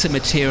 that's yet to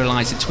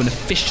materialize into an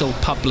official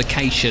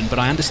publication, but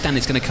I understand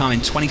it's going to come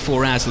in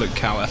 24 hours, Luke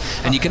Cower,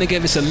 and you're going to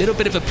give us a little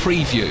bit of a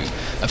preview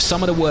of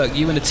some of the work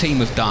you and the team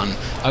have done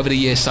over the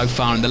year so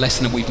far and the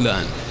lesson that we've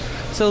learned.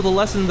 So the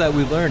lesson that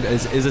we've learned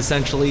is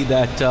essentially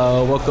that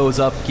what goes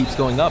up keeps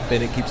going up,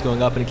 and it keeps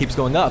going up, and it keeps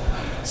going up.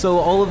 So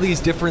all of these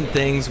different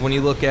things, when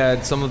you look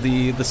at some of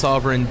the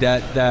sovereign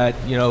debt that,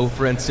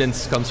 for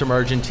instance, comes from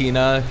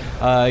Argentina,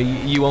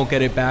 you won't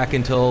get it back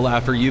until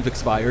after you've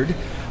expired.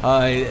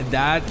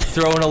 That,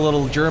 throw in a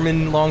little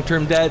German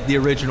long-term debt, the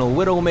original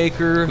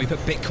Widowmaker. We put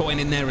Bitcoin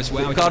in there as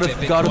well.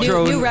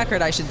 New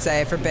record, I should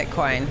say, for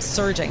Bitcoin,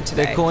 surging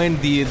today. Bitcoin,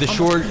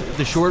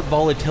 the short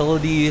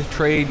volatility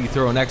trade, you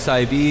throw an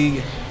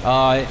XIV.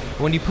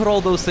 When you put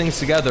all those things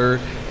together,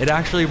 it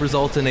actually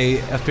results in a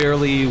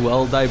fairly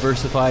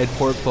well-diversified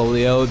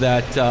portfolio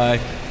that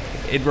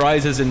it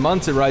rises in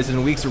months, it rises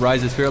in weeks, it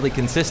rises fairly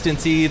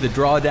consistency. The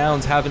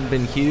drawdowns haven't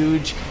been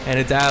huge, and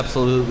it's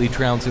absolutely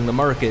trouncing the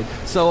market.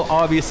 So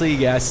obviously,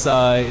 yes,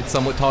 it's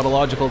somewhat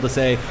tautological to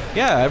say,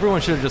 yeah, everyone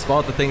should have just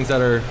bought the things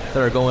that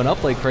are going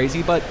up like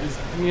crazy. But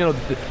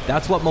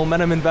that's what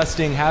momentum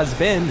investing has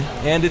been,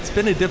 and it's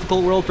been a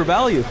difficult world for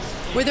value.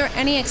 Were there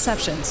any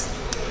exceptions?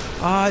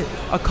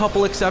 A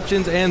couple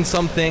exceptions, and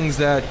some things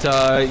that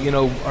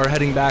are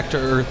heading back to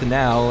earth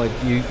now. Like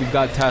you've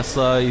got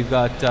Tesla, you've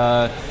got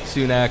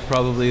Sunak,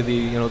 probably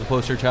the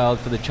poster child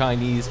for the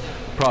Chinese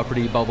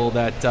property bubble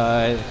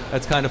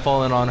that's kind of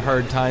fallen on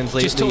hard times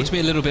lately. Just talk to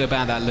me a little bit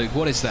about that, Luke.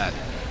 What is that?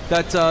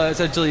 That's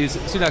essentially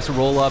Sunak's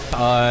roll-up.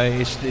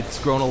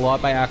 It's grown a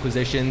lot by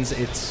acquisitions.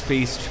 It's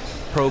faced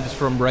probes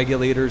from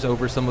regulators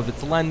over some of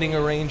its lending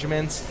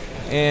arrangements.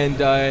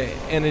 And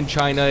in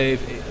China,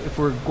 if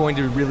we're going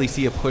to really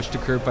see a push to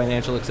curb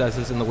financial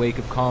excesses in the wake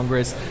of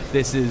Congress,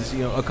 this is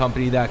a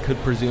company that could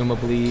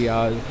presumably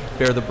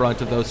bear the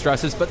brunt of those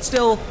stresses. But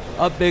still,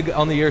 up big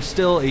on the year,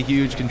 still a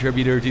huge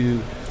contributor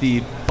to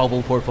the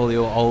bubble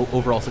portfolio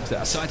overall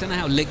success. So I don't know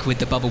how liquid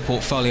the bubble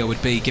portfolio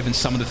would be given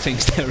some of the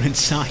things that are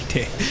inside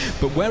it.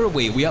 But where are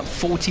we? Are we up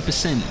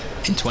 40%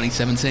 in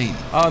 2017?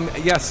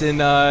 Yes,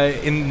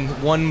 in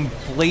one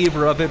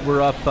flavor of it,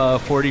 we're up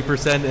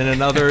 40%. In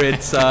another,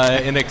 it's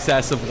in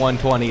excess of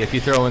 120 if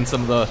you throw in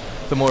some of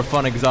the more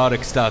fun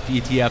exotic stuff,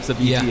 ETFs of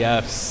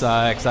ETFs,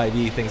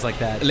 XIV, things like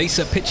that.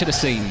 Lisa, picture the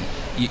scene.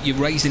 You're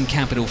raising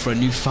capital for a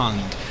new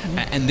fund,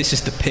 and this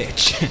is the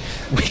pitch.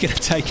 We're going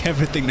to take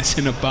everything that's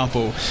in a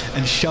bubble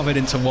and shove it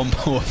into one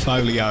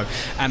portfolio,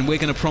 and we're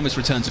going to promise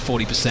returns of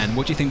 40%.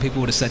 What do you think people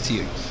would have said to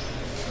you?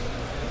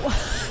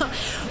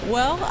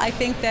 Well, I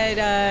think that,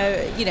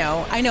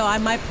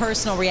 my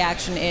personal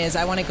reaction is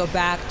I want to go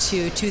back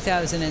to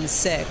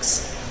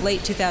 2006,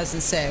 late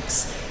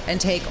 2006, and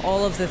take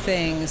all of the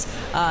things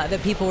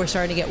that people were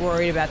starting to get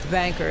worried about, the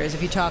bankers,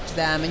 if you talk to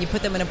them and you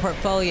put them in a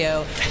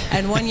portfolio,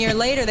 and 1 year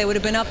later they would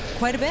have been up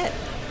quite a bit.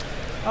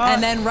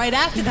 And then right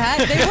after that,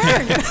 they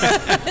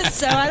weren't.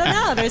 So I don't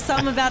know. There's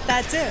something about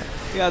that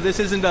too. Yeah, this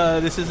isn't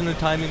a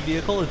timing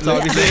vehicle. It's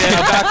obviously a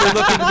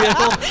backward-looking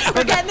vehicle.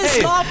 We're getting the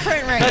small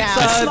print right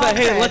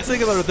now. Let's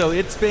think about it though.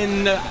 It's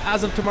been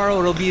as of tomorrow,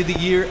 it'll be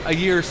a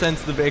year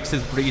since the VIX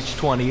has breached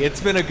 20.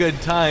 It's been a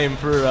good time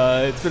for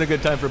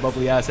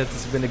bubbly assets.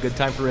 It's been a good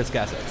time for risk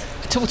assets.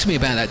 Talk to me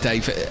about that,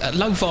 Dave.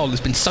 Low vol has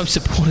been so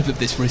supportive of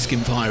this risk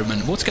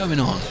environment. What's going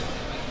on?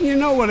 You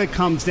know what it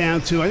comes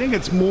down to? I think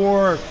it's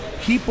more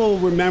people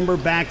remember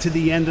back to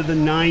the end of the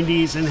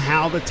 90s and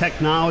how the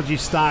technology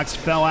stocks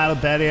fell out of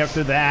bed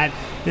after that.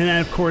 And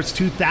then, of course,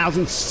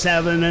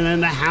 2007, and then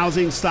the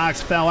housing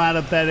stocks fell out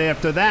of bed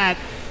after that.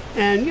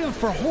 And,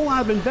 for a whole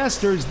lot of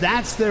investors,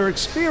 that's their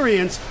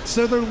experience,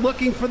 so they're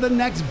looking for the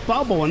next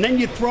bubble. And then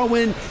you throw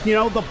in,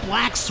 the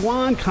black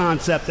swan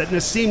concept that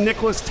Nassim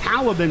Nicholas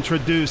Taleb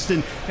introduced,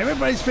 and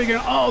everybody's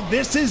figuring,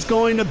 this is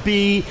going to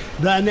be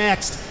the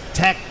next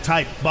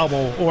tech-type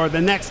bubble or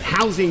the next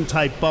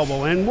housing-type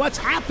bubble. And what's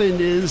happened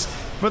is,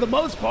 for the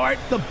most part,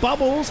 the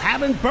bubbles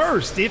haven't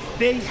burst, if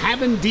they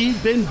have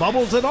indeed been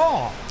bubbles at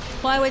all.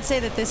 Well, I would say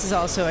that this is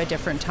also a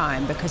different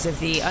time because of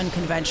the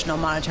unconventional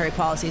monetary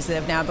policies that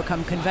have now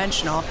become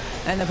conventional,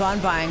 and the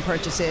bond buying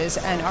purchases,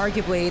 and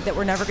arguably that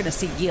we're never going to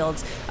see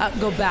yields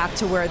go back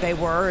to where they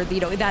were.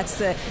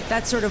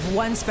 That's sort of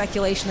one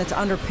speculation that's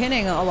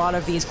underpinning a lot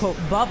of these quote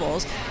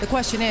bubbles. The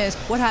question is,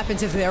 what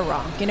happens if they're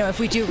wrong? If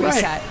we do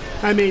reset. Right.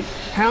 I mean,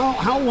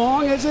 how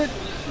long is it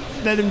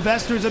that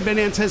investors have been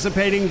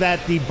anticipating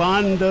that the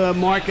bond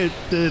market,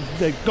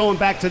 going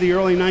back to the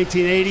early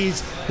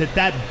 1980s,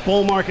 that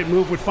bull market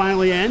move would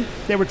finally end?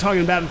 They were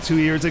talking about it 2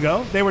 years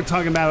ago. They were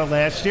talking about it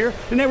last year,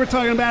 and they were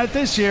talking about it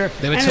this year.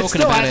 They were and talking it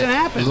still about hasn't it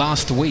happened.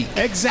 Last week.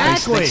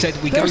 Exactly. They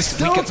said we go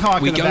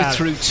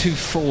through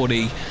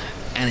 240,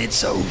 and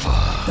it's over.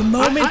 The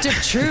moment of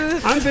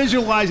truth. I'm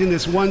visualizing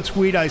this one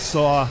tweet I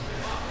saw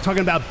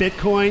talking about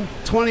Bitcoin,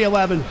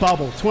 2011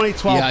 bubble,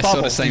 2012 bubble, I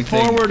saw the same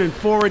thing. And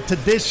forward to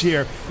this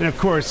year. And of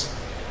course,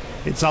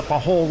 it's up a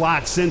whole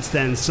lot since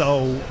then.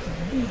 So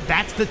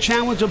that's the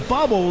challenge of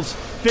bubbles,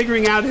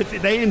 figuring out if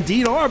they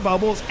indeed are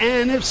bubbles,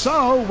 and if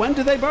so, when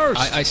do they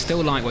burst? I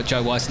still like what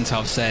Joe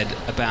Weisenthal said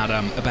about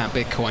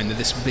Bitcoin, that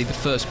this would be the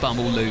first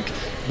bubble, Luke,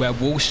 where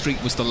Wall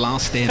Street was the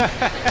last in.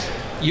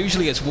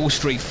 Usually it's Wall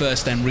Street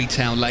first, then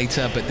retail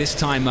later, but this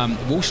time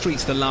Wall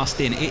Street's the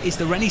last in. Is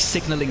there any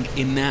signaling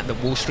in that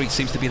Wall Street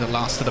seems to be the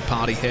last to the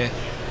party here?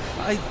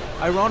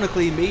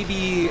 Ironically,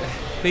 maybe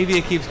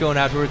it keeps going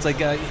afterwards.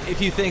 Like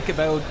if you think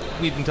about,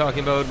 we've been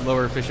talking about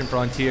lower efficient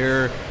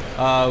frontier,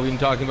 we've been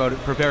talking about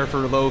prepare for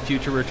low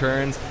future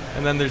returns,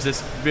 and then there's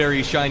this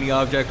very shiny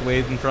object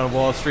waved in front of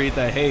Wall Street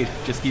that, hey,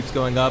 just keeps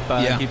going up,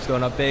 keeps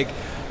going up big.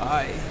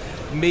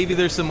 Maybe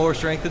there's some more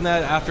strength in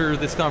that. After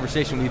this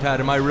conversation we've had,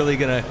 am I really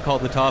going to call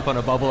the top on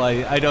a bubble?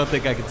 I don't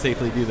think I can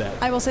safely do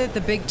that. I will say that the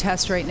big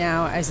test right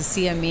now, as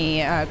the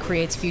CME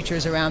creates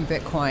futures around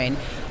Bitcoin,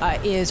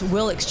 is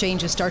will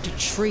exchanges start to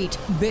treat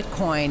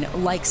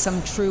Bitcoin like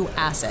some true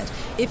asset?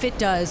 If it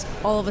does,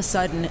 all of a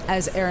sudden,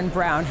 as Aaron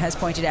Brown has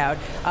pointed out,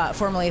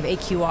 formerly of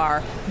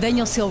AQR, then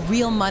you'll see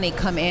real money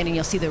come in and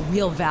you'll see the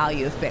real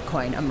value of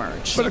Bitcoin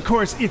emerge. But of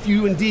course, if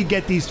you indeed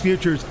get these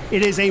futures,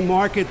 it is a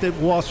market that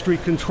Wall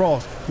Street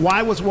controls.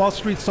 Why was Wall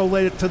Street so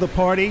late to the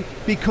party?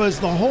 Because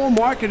the whole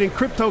market in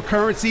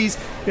cryptocurrencies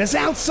is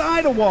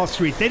outside of Wall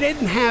Street. They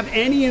didn't have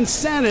any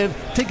incentive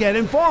to get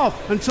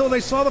involved until they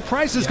saw the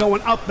prices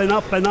going up and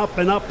up and up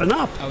and up and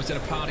up. I was at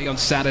a party on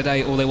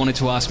Saturday. All they wanted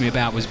to ask me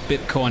about was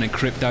Bitcoin and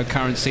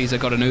cryptocurrencies. I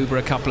got an Uber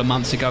a couple of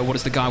months ago. What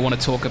does the guy want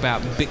to talk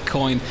about?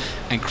 Bitcoin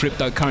and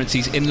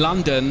cryptocurrencies. In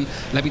London,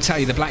 let me tell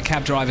you, the black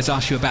cab drivers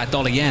ask you about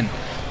dollar yen.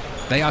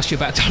 They asked you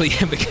about dollar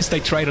yen because they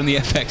trade on the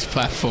FX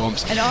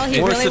platforms. And all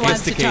he really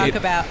wants to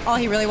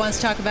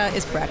talk about,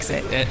 is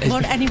Brexit.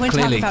 Won't anyone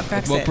talk about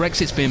Brexit? Well,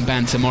 Brexit's been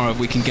banned tomorrow if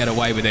we can get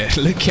away with it.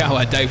 Luke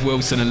Gower, Dave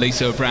Wilson and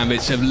Lisa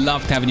Abramovich have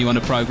loved having you on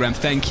the programme.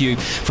 Thank you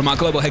from our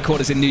global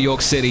headquarters in New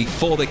York City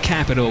for the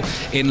capital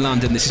in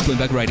London. This is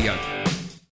Bloomberg Radio.